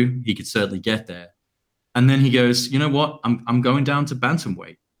to do. He could certainly get there. And then he goes, you know what? I'm going down to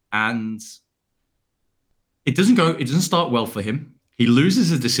bantamweight. And it doesn't start well for him. He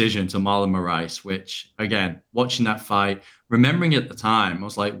loses a decision to Marlon Moraes, which, again, watching that fight, remembering at the time, I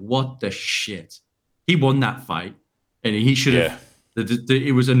was like, what the shit? He won that fight, and he should have. Yeah.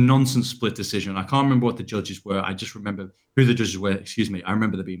 It was a nonsense split decision. I can't remember what the judges were. I just remember who the judges were. Excuse me. I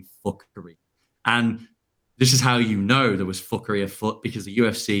remember there being fuckery. And this is how you know there was fuckery afoot, because the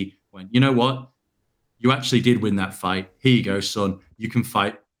UFC went, you know what? You actually did win that fight. Here you go, son. You can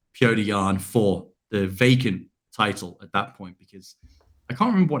fight Petr Yan for the vacant title at that point, because I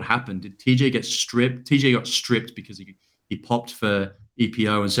can't remember what happened. Did TJ get stripped? TJ got stripped because he popped for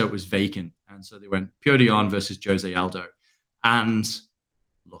EPO, and so it was vacant. And so they went Petr Yan versus Jose Aldo. And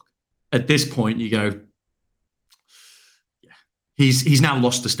look, at this point, you go, yeah, he's now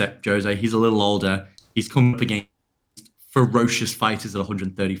lost a step, Jose. He's a little older. He's come up against ferocious fighters at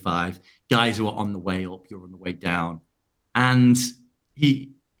 135, guys who are on the way up, you're on the way down. And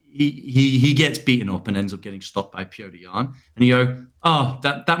he gets beaten up and ends up getting stopped by Petr Yan. And you go, oh,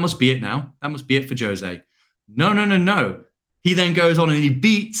 that must be it now. That must be it for Jose. No. He then goes on and he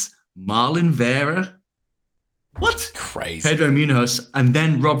beats Marlon Vera. What? Crazy. Pedro Munoz, and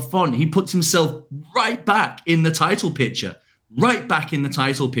then Rob Font. He puts himself right back in the title picture.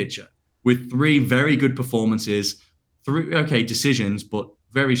 With 3 very good performances, 3 decisions, but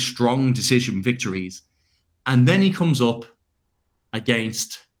very strong decision victories. And then he comes up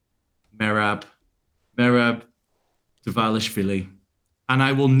against Merab Dvalishvili. And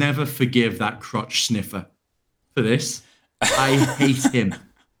I will never forgive that crotch sniffer for this. I hate him.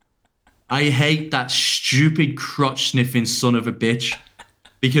 I hate that stupid crotch sniffing son of a bitch,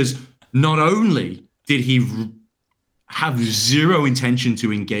 because not only did he have zero intention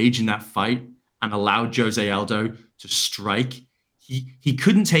to engage in that fight and allow Jose Aldo to strike, he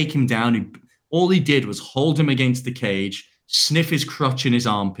couldn't take him down. All he did was hold him against the cage, sniff his crotch in his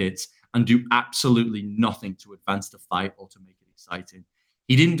armpits, and do absolutely nothing to advance the fight or to make it exciting.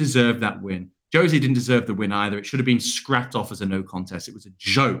 He didn't deserve that win. Jose didn't deserve the win either. It should have been scrapped off as a no contest. It was a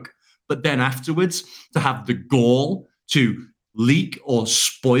joke. But then afterwards, to have the gall to leak or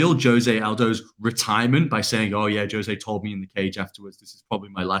spoil Jose Aldo's retirement by saying, oh yeah, Jose told me in the cage afterwards, this is probably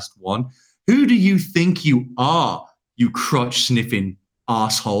my last one. Who do you think you are, you crotch sniffing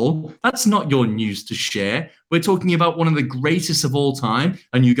asshole? That's not your news to share. We're talking about one of the greatest of all time,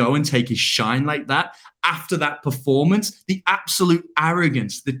 and you go and take his shine like that after that performance. The absolute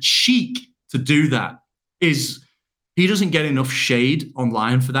arrogance, the cheek to do that is, he doesn't get enough shade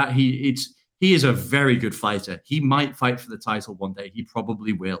online for that. He is a very good fighter. He might fight for the title one day. He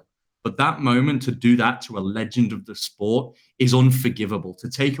probably will. But that moment, to do that to a legend of the sport, is unforgivable. To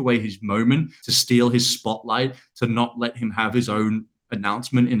take away his moment, to steal his spotlight, to not let him have his own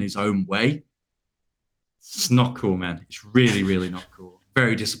announcement in his own way, it's not cool, man. It's really, really not cool.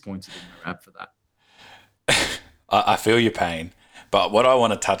 Very disappointed in Merab for that. I feel your pain. But what I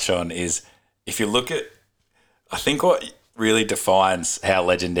want to touch on is, if you look at, I think what really defines how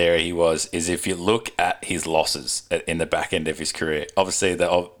legendary he was is if you look at his losses in the back end of his career. Obviously,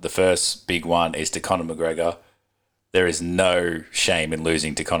 the first big one is to Conor McGregor. There is no shame in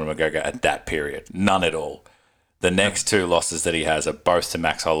losing to Conor McGregor at that period. None at all. The next two losses that he has are both to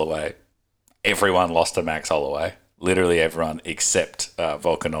Max Holloway. Everyone lost to Max Holloway. Literally everyone except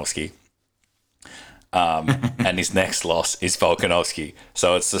Volkanovski. And his next loss is Volkanovski.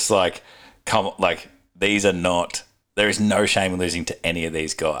 So it's just like, these are not... There is no shame in losing to any of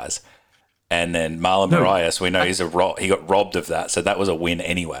these guys. And then Marlon Moraes, we know he got robbed of that, so that was a win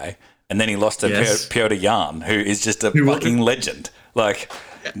anyway. And then he lost to Petr Yan, who is just a fucking legend.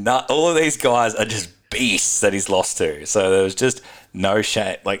 All of these guys are just beasts that he's lost to. So there was just no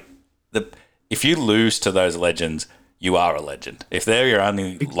shame. If you lose to those legends, you are a legend. If they're your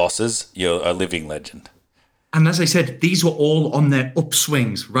only losses, you're a living legend. And as I said, these were all on their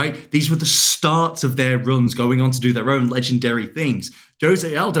upswings, right? These were the starts of their runs, going on to do their own legendary things.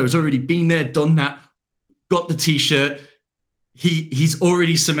 Jose Aldo has already been there, done that, got the T-shirt. He's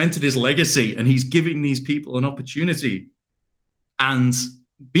already cemented his legacy, and he's giving these people an opportunity. And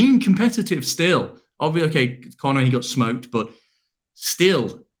being competitive still. Obviously, okay, Conor, he got smoked, but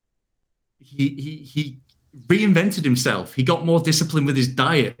still, he reinvented himself. He got more disciplined with his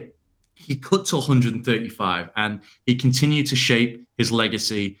diet. He cut to 135, and he continued to shape his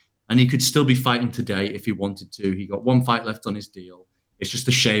legacy, and he could still be fighting today if he wanted to. He got one fight left on his deal. It's just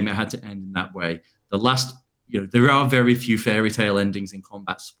a shame it had to end in that way. There are very few fairy tale endings in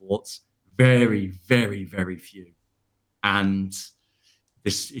combat sports. Very, very, very few. And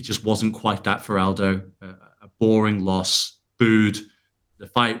it just wasn't quite that for Aldo. A boring loss, booed. The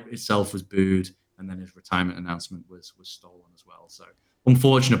fight itself was booed, and then his retirement announcement was stolen as well. So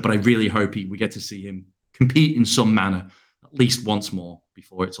unfortunate, but I really hope we get to see him compete in some manner at least once more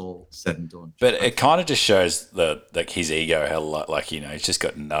before it's all said and done. But it kind of just shows his ego, how he's just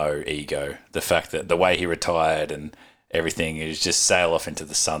got no ego. The fact that the way he retired and everything is just sail off into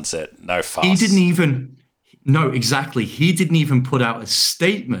the sunset, no fuss. He didn't even put out a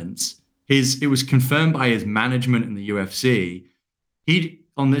statement. It was confirmed by his management in the UFC. He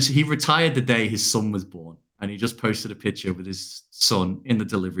retired the day his son was born. And he just posted a picture with his son in the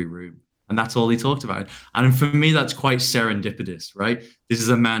delivery room. And that's all he talked about. And for me, that's quite serendipitous, right? This is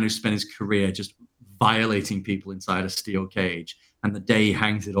a man who spent his career just violating people inside a steel cage. And the day he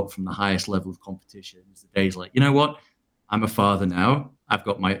hangs it up from the highest level of competition is the day he's like, you know what? I'm a father now. I've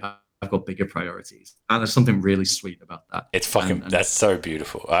got bigger priorities. And there's something really sweet about that. It's that's so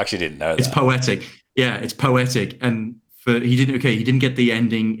beautiful. I actually didn't know that. It's poetic. Yeah, it's poetic. And he didn't get the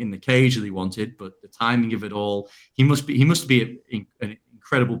ending in the cage that he wanted, but the timing of it all, he must be an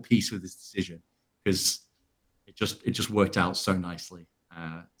incredible piece with his decision, because it just worked out so nicely.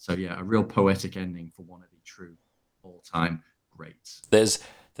 So yeah, a real poetic ending for one of the true all-time greats. There's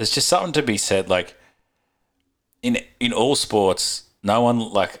just something to be said, in all sports, no one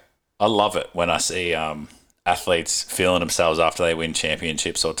I love it when I see athletes feeling themselves after they win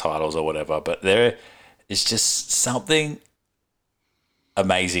championships or titles or whatever, but it's just something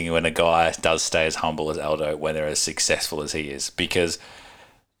amazing when a guy does stay as humble as Aldo when they're as successful as he is, because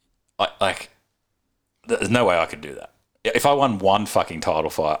there's no way I could do that. If I won one fucking title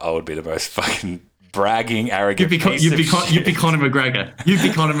fight, I would be the most fucking bragging, arrogant You'd be Conor McGregor. You'd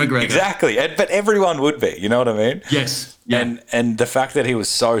be Conor McGregor. Exactly. But everyone would be, you know what I mean? Yes. Yeah. And the fact that he was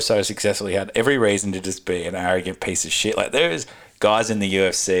so successful, he had every reason to just be an arrogant piece of shit. There's guys in the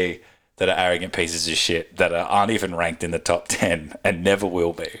UFC that are arrogant pieces of shit that aren't even ranked in the top 10 and never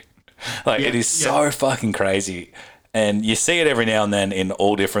will be. It is so fucking crazy. And you see it every now and then in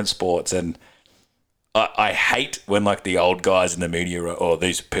all different sports. And I hate when like the old guys in the media are, oh,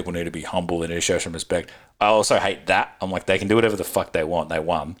 these people need to be humble, they need to show some respect. I also hate that. I'm like, they can do whatever the fuck they want. They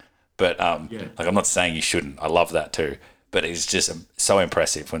won. But like, I'm not saying you shouldn't. I love that too. But it's just so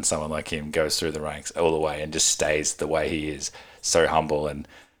impressive when someone like him goes through the ranks all the way and just stays the way he is, so humble. And,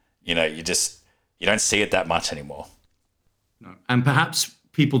 you know, you don't see it that much anymore. No. And perhaps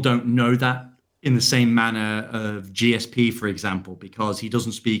people don't know that in the same manner of GSP, for example, because he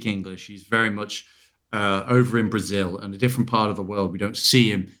doesn't speak English. He's very much over in Brazil and a different part of the world. We don't see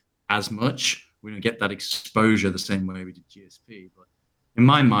him as much. We don't get that exposure the same way we did GSP. But in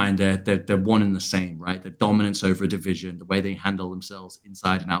my mind, they're one and the same, right? Their dominance over a division, the way they handle themselves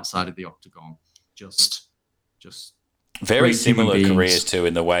inside and outside of the octagon, just very similar careers too,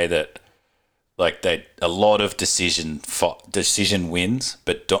 in the way that like a lot of decision wins,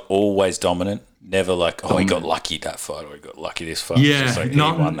 but always dominant. Never like, oh, he got lucky that fight, or he got lucky this fight. Yeah, just like, he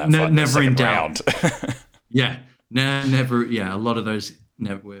won that fight never in doubt. Yeah, never. Yeah, a lot of those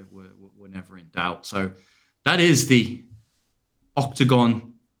were never in doubt. So that is the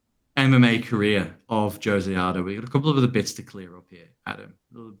Octagon MMA career of Jose Aldo. We got a couple of other bits to clear up here, Adam.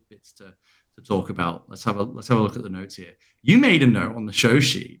 Little bits to talk about. Let's have a look at the notes here. You made a note on the show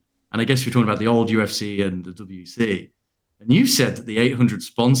sheet, and I guess you're talking about the old UFC and the WC. And you said that the 800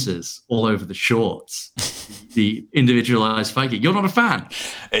 sponsors all over the shorts, the individualized fight kit, you're not a fan.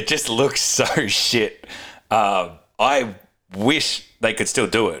 It just looks so shit. I wish they could still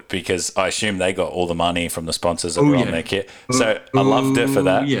do it because I assume they got all the money from the sponsors that were on their kit. So I loved it for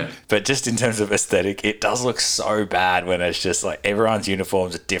that. Yeah. But just in terms of aesthetic, it does look so bad when it's just like everyone's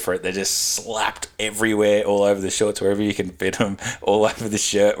uniforms are different. They're just slapped everywhere, all over the shorts, wherever you can fit them, all over the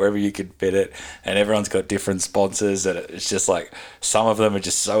shirt, wherever you can fit it. And everyone's got different sponsors. And it's just like some of them are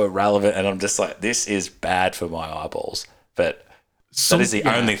just so irrelevant. And I'm just like, this is bad for my eyeballs. But that is the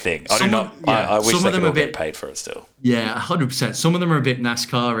only thing. I wish they could all get paid for it still. Yeah, 100%. Some of them are a bit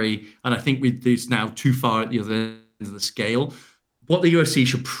NASCAR-y, and I think it's now too far at the other end of the scale. What the UFC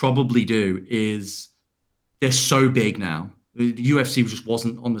should probably do is, they're so big now. The UFC just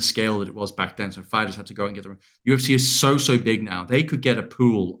wasn't on the scale that it was back then, so fighters had to go and get them. UFC is so big now. They could get a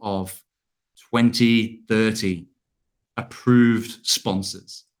pool of 20, 30 approved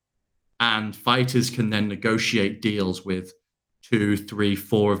sponsors, and fighters can then negotiate deals with 2, 3,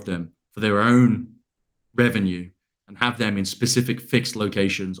 4 of them for their own revenue and have them in specific fixed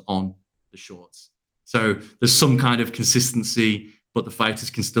locations on the shorts. So there's some kind of consistency, but the fighters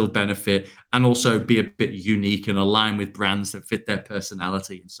can still benefit and also be a bit unique and align with brands that fit their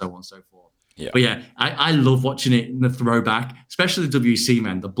personality and so on and so forth. Yeah. But yeah, I love watching it in the throwback, especially the WC,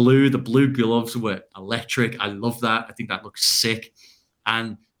 man. The blue gloves were electric. I love that. I think that looks sick.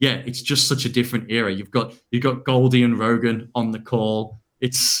 And yeah, it's just such a different era. You've got Goldie and Rogan on the call.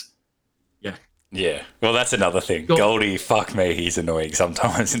 Yeah. Well, that's another thing. Goldie, fuck me, he's annoying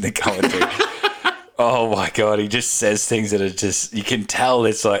sometimes in the commentary. Oh my God, he just says things that are just, you can tell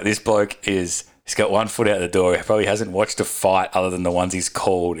it's like this bloke he's got one foot out the door. He probably hasn't watched a fight other than the ones he's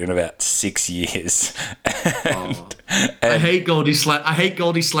called in about 6 years. I hate Goldie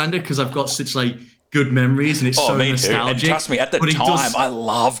slander because I've got such like good memories and it's so nostalgic. And trust me, at the time, I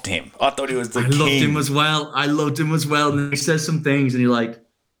loved him. I thought he was the king. I loved him as well. And he says some things and you're like,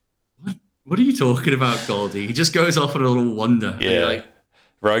 what are you talking about, Goldie? He just goes off on a little wonder. Yeah. Like,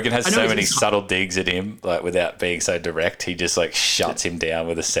 Rogan has so many subtle digs at him, like without being so direct. He just like shuts him down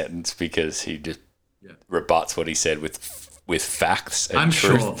with a sentence because he just rebuts what he said with facts and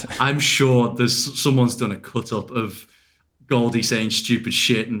truth. I'm sure someone's done a cut up of Goldie saying stupid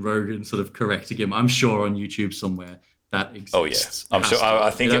shit and Rogan sort of correcting him. I'm sure on YouTube somewhere that exists. Oh yeah, I'm sure.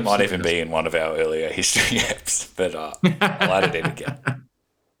 I think it might even be in one of our earlier history apps, but I'll add it in again.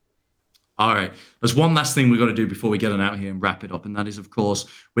 All right. There's one last thing we've got to do before we get on out here and wrap it up. And that is, of course,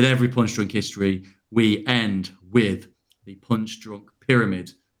 with every Punch Drunk history, we end with the Punch Drunk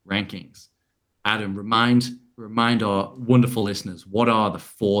Pyramid rankings. Adam, remind our wonderful listeners, what are the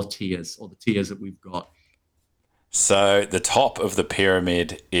 4 tiers or the tiers that we've got? So the top of the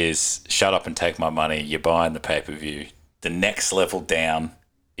pyramid is shut up and take my money. You're buying the pay-per-view. The next level down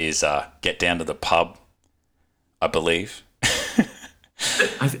is get down to the pub, I believe.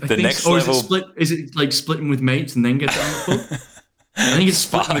 I think so. Is it like splitting with mates and then get down the pub? I think it's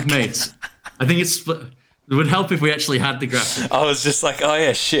splitting with mates. I think it's split. It would help if we actually had the graphic. I was just like, oh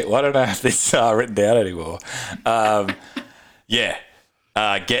yeah, shit. Why don't I have this written down anymore? Buy the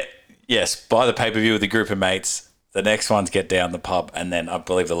pay-per-view with a group of mates. The next one's get down the pub, and then I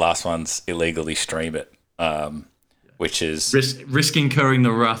believe the last one's illegally stream it. which is risk incurring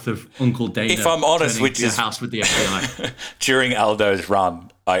the wrath of Uncle Dana. If I'm honest, turning which your is house with the FBI. during Aldo's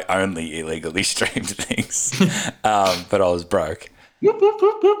run, I only illegally streamed things, but I was broke.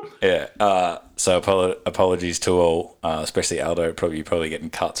 Yeah. So apologies to all, especially Aldo. You're probably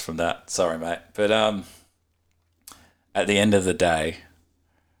getting cuts from that. Sorry, mate. But at the end of the day,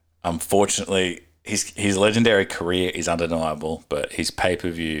 unfortunately, his legendary career is undeniable, but his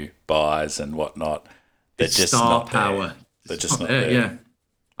pay-per-view buys and whatnot, they're just not power. there. They're just not there. Yeah.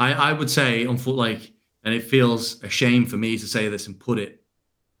 I would say, and it feels a shame for me to say this and put a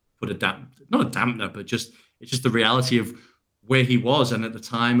not a dampener, but it's just the reality of where he was. And at the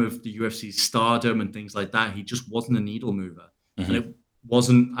time of the UFC's stardom and things like that, he just wasn't a needle mover. Mm-hmm. And it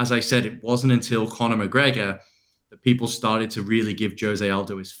wasn't, as I said, it wasn't until Conor McGregor that people started to really give Jose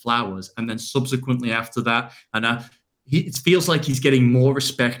Aldo his flowers. And then subsequently after that, and it feels like he's getting more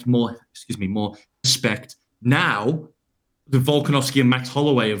respect now. The Volkanovski and Max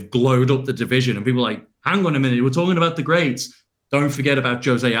Holloway have glowed up the division, and people are like, hang on a minute, we're talking about the greats. Don't forget about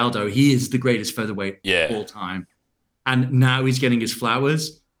Jose Aldo. He is the greatest featherweight of all time. And now he's getting his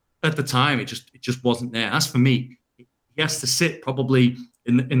flowers. At the time, it just wasn't there. As for me, he has to sit probably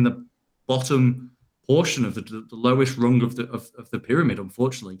in the bottom portion of the lowest rung of the pyramid,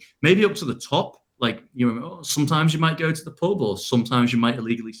 unfortunately. Maybe up to the top. Like, sometimes you might go to the pub, or sometimes you might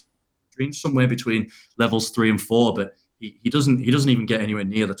illegally stream somewhere between levels 3 and 4, but he doesn't even get anywhere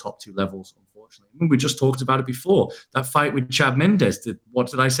near the top 2 levels, unfortunately. I mean, we just talked about it before. That fight with Chad Mendes what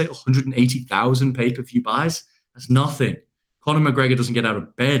did I say? 180,000 pay-per-view buys? That's nothing. Conor McGregor doesn't get out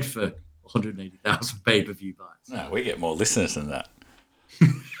of bed for 180,000 pay-per-view buys. No, we get more listeners than that.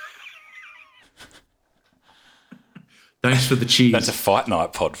 Thanks for the cheese. That's a fight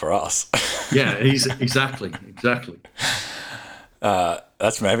night pod for us. Yeah, exactly.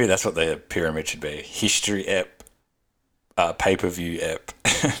 That's what the pyramid should be. History ep, pay-per-view ep,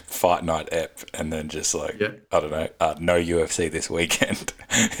 fight night ep, and then just I don't know, no UFC this weekend.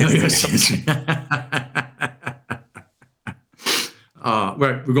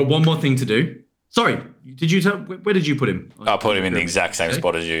 Right, we've got one more thing to do. Sorry, where did you put him? I put him in the exact same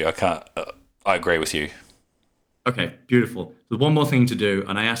spot as you. I agree with you. Okay, beautiful. There's one more thing to do,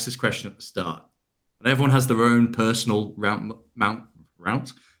 and I asked this question at the start. And everyone has their own personal Mount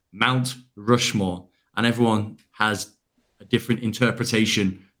Rushmore, and everyone has a different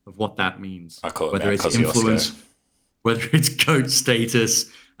interpretation of what that means. I call it whether it's influence, whether it's GOAT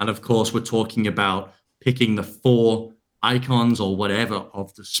status, and of course we're talking about picking the 4 icons or whatever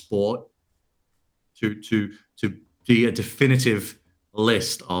of the sport to be a definitive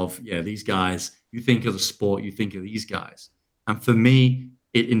list of these guys. You think of the sport, you think of these guys. And for me,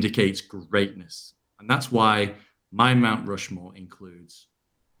 it indicates greatness. And that's why my Mount Rushmore includes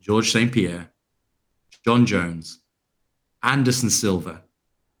George St. Pierre, John Jones, Anderson Silva,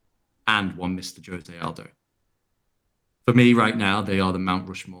 and one Mr. Jose Aldo. For me right now, they are the Mount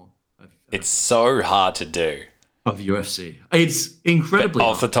Rushmore. It's so hard to do. Of UFC. It's incredibly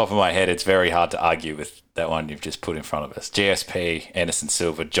hard. Off the top of my head, it's very hard to argue with that one you've just put in front of us. GSP, Anderson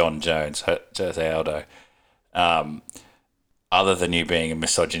Silva, John Jones, Jose Aldo. Other than you being a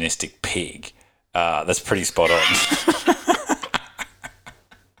misogynistic pig, that's pretty spot on.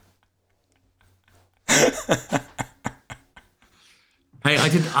 Hey,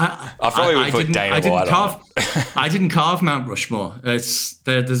 I probably would put Dana White on. I didn't carve Mount Rushmore.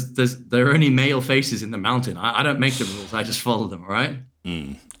 There are only male faces in the mountain. I don't make the rules. I just follow them. All right.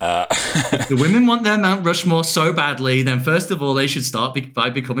 If the women want their Mount Rushmore so badly, then first of all they should start by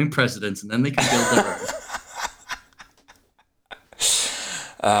becoming presidents, and then they can build their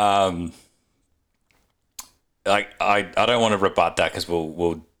own. I don't want to rebut that because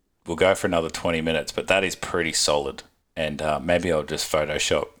we'll go for another 20 minutes, but that is pretty solid. And maybe I'll just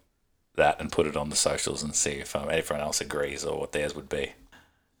Photoshop that and put it on the socials and see if everyone else agrees or what theirs would be.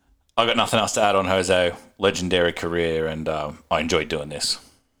 I've got nothing else to add on Jose. Legendary career, and I enjoyed doing this.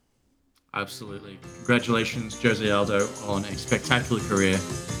 Absolutely. Congratulations, Jose Aldo, on a spectacular career.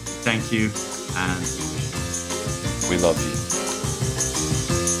 Thank you, and we love you.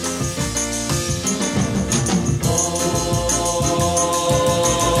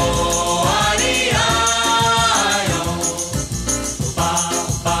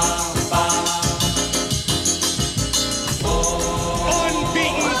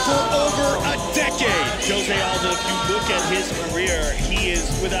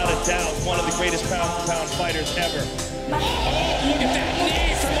 Without a doubt, one of the greatest pound-for-pound fighters ever. Oh, look at that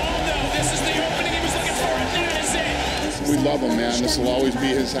knee from Aldo. This is the opening he was looking for, and that is it. We love him, man. This will always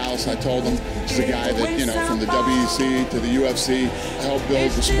be his house. I told him he's a guy that, from the WEC to the UFC, helped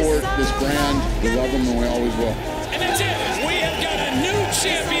build the sport, this brand. We love him, and we always will. And that's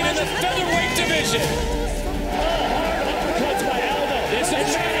champion in the featherweight division. Cuts by Aldo. This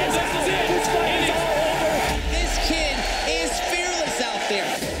is it. This kid is fearless out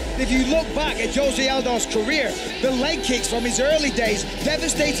there. If you look back at Jose Aldo's career, the leg kicks from his early days,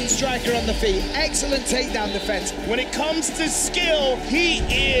 devastating striker on the feet, excellent takedown defense. When it comes to skill, he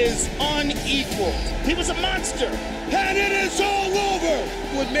is unequal. He was a monster. And it is all over.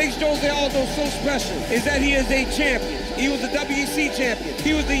 What makes Jose Aldo so special is that he is a champion. He was a WEC champion.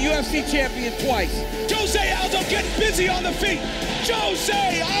 He was the UFC champion twice. Jose Aldo getting busy on the feet.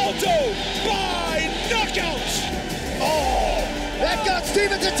 Jose Aldo by knockout. Oh, that got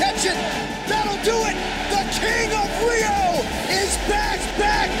Steven's attention. That'll do it.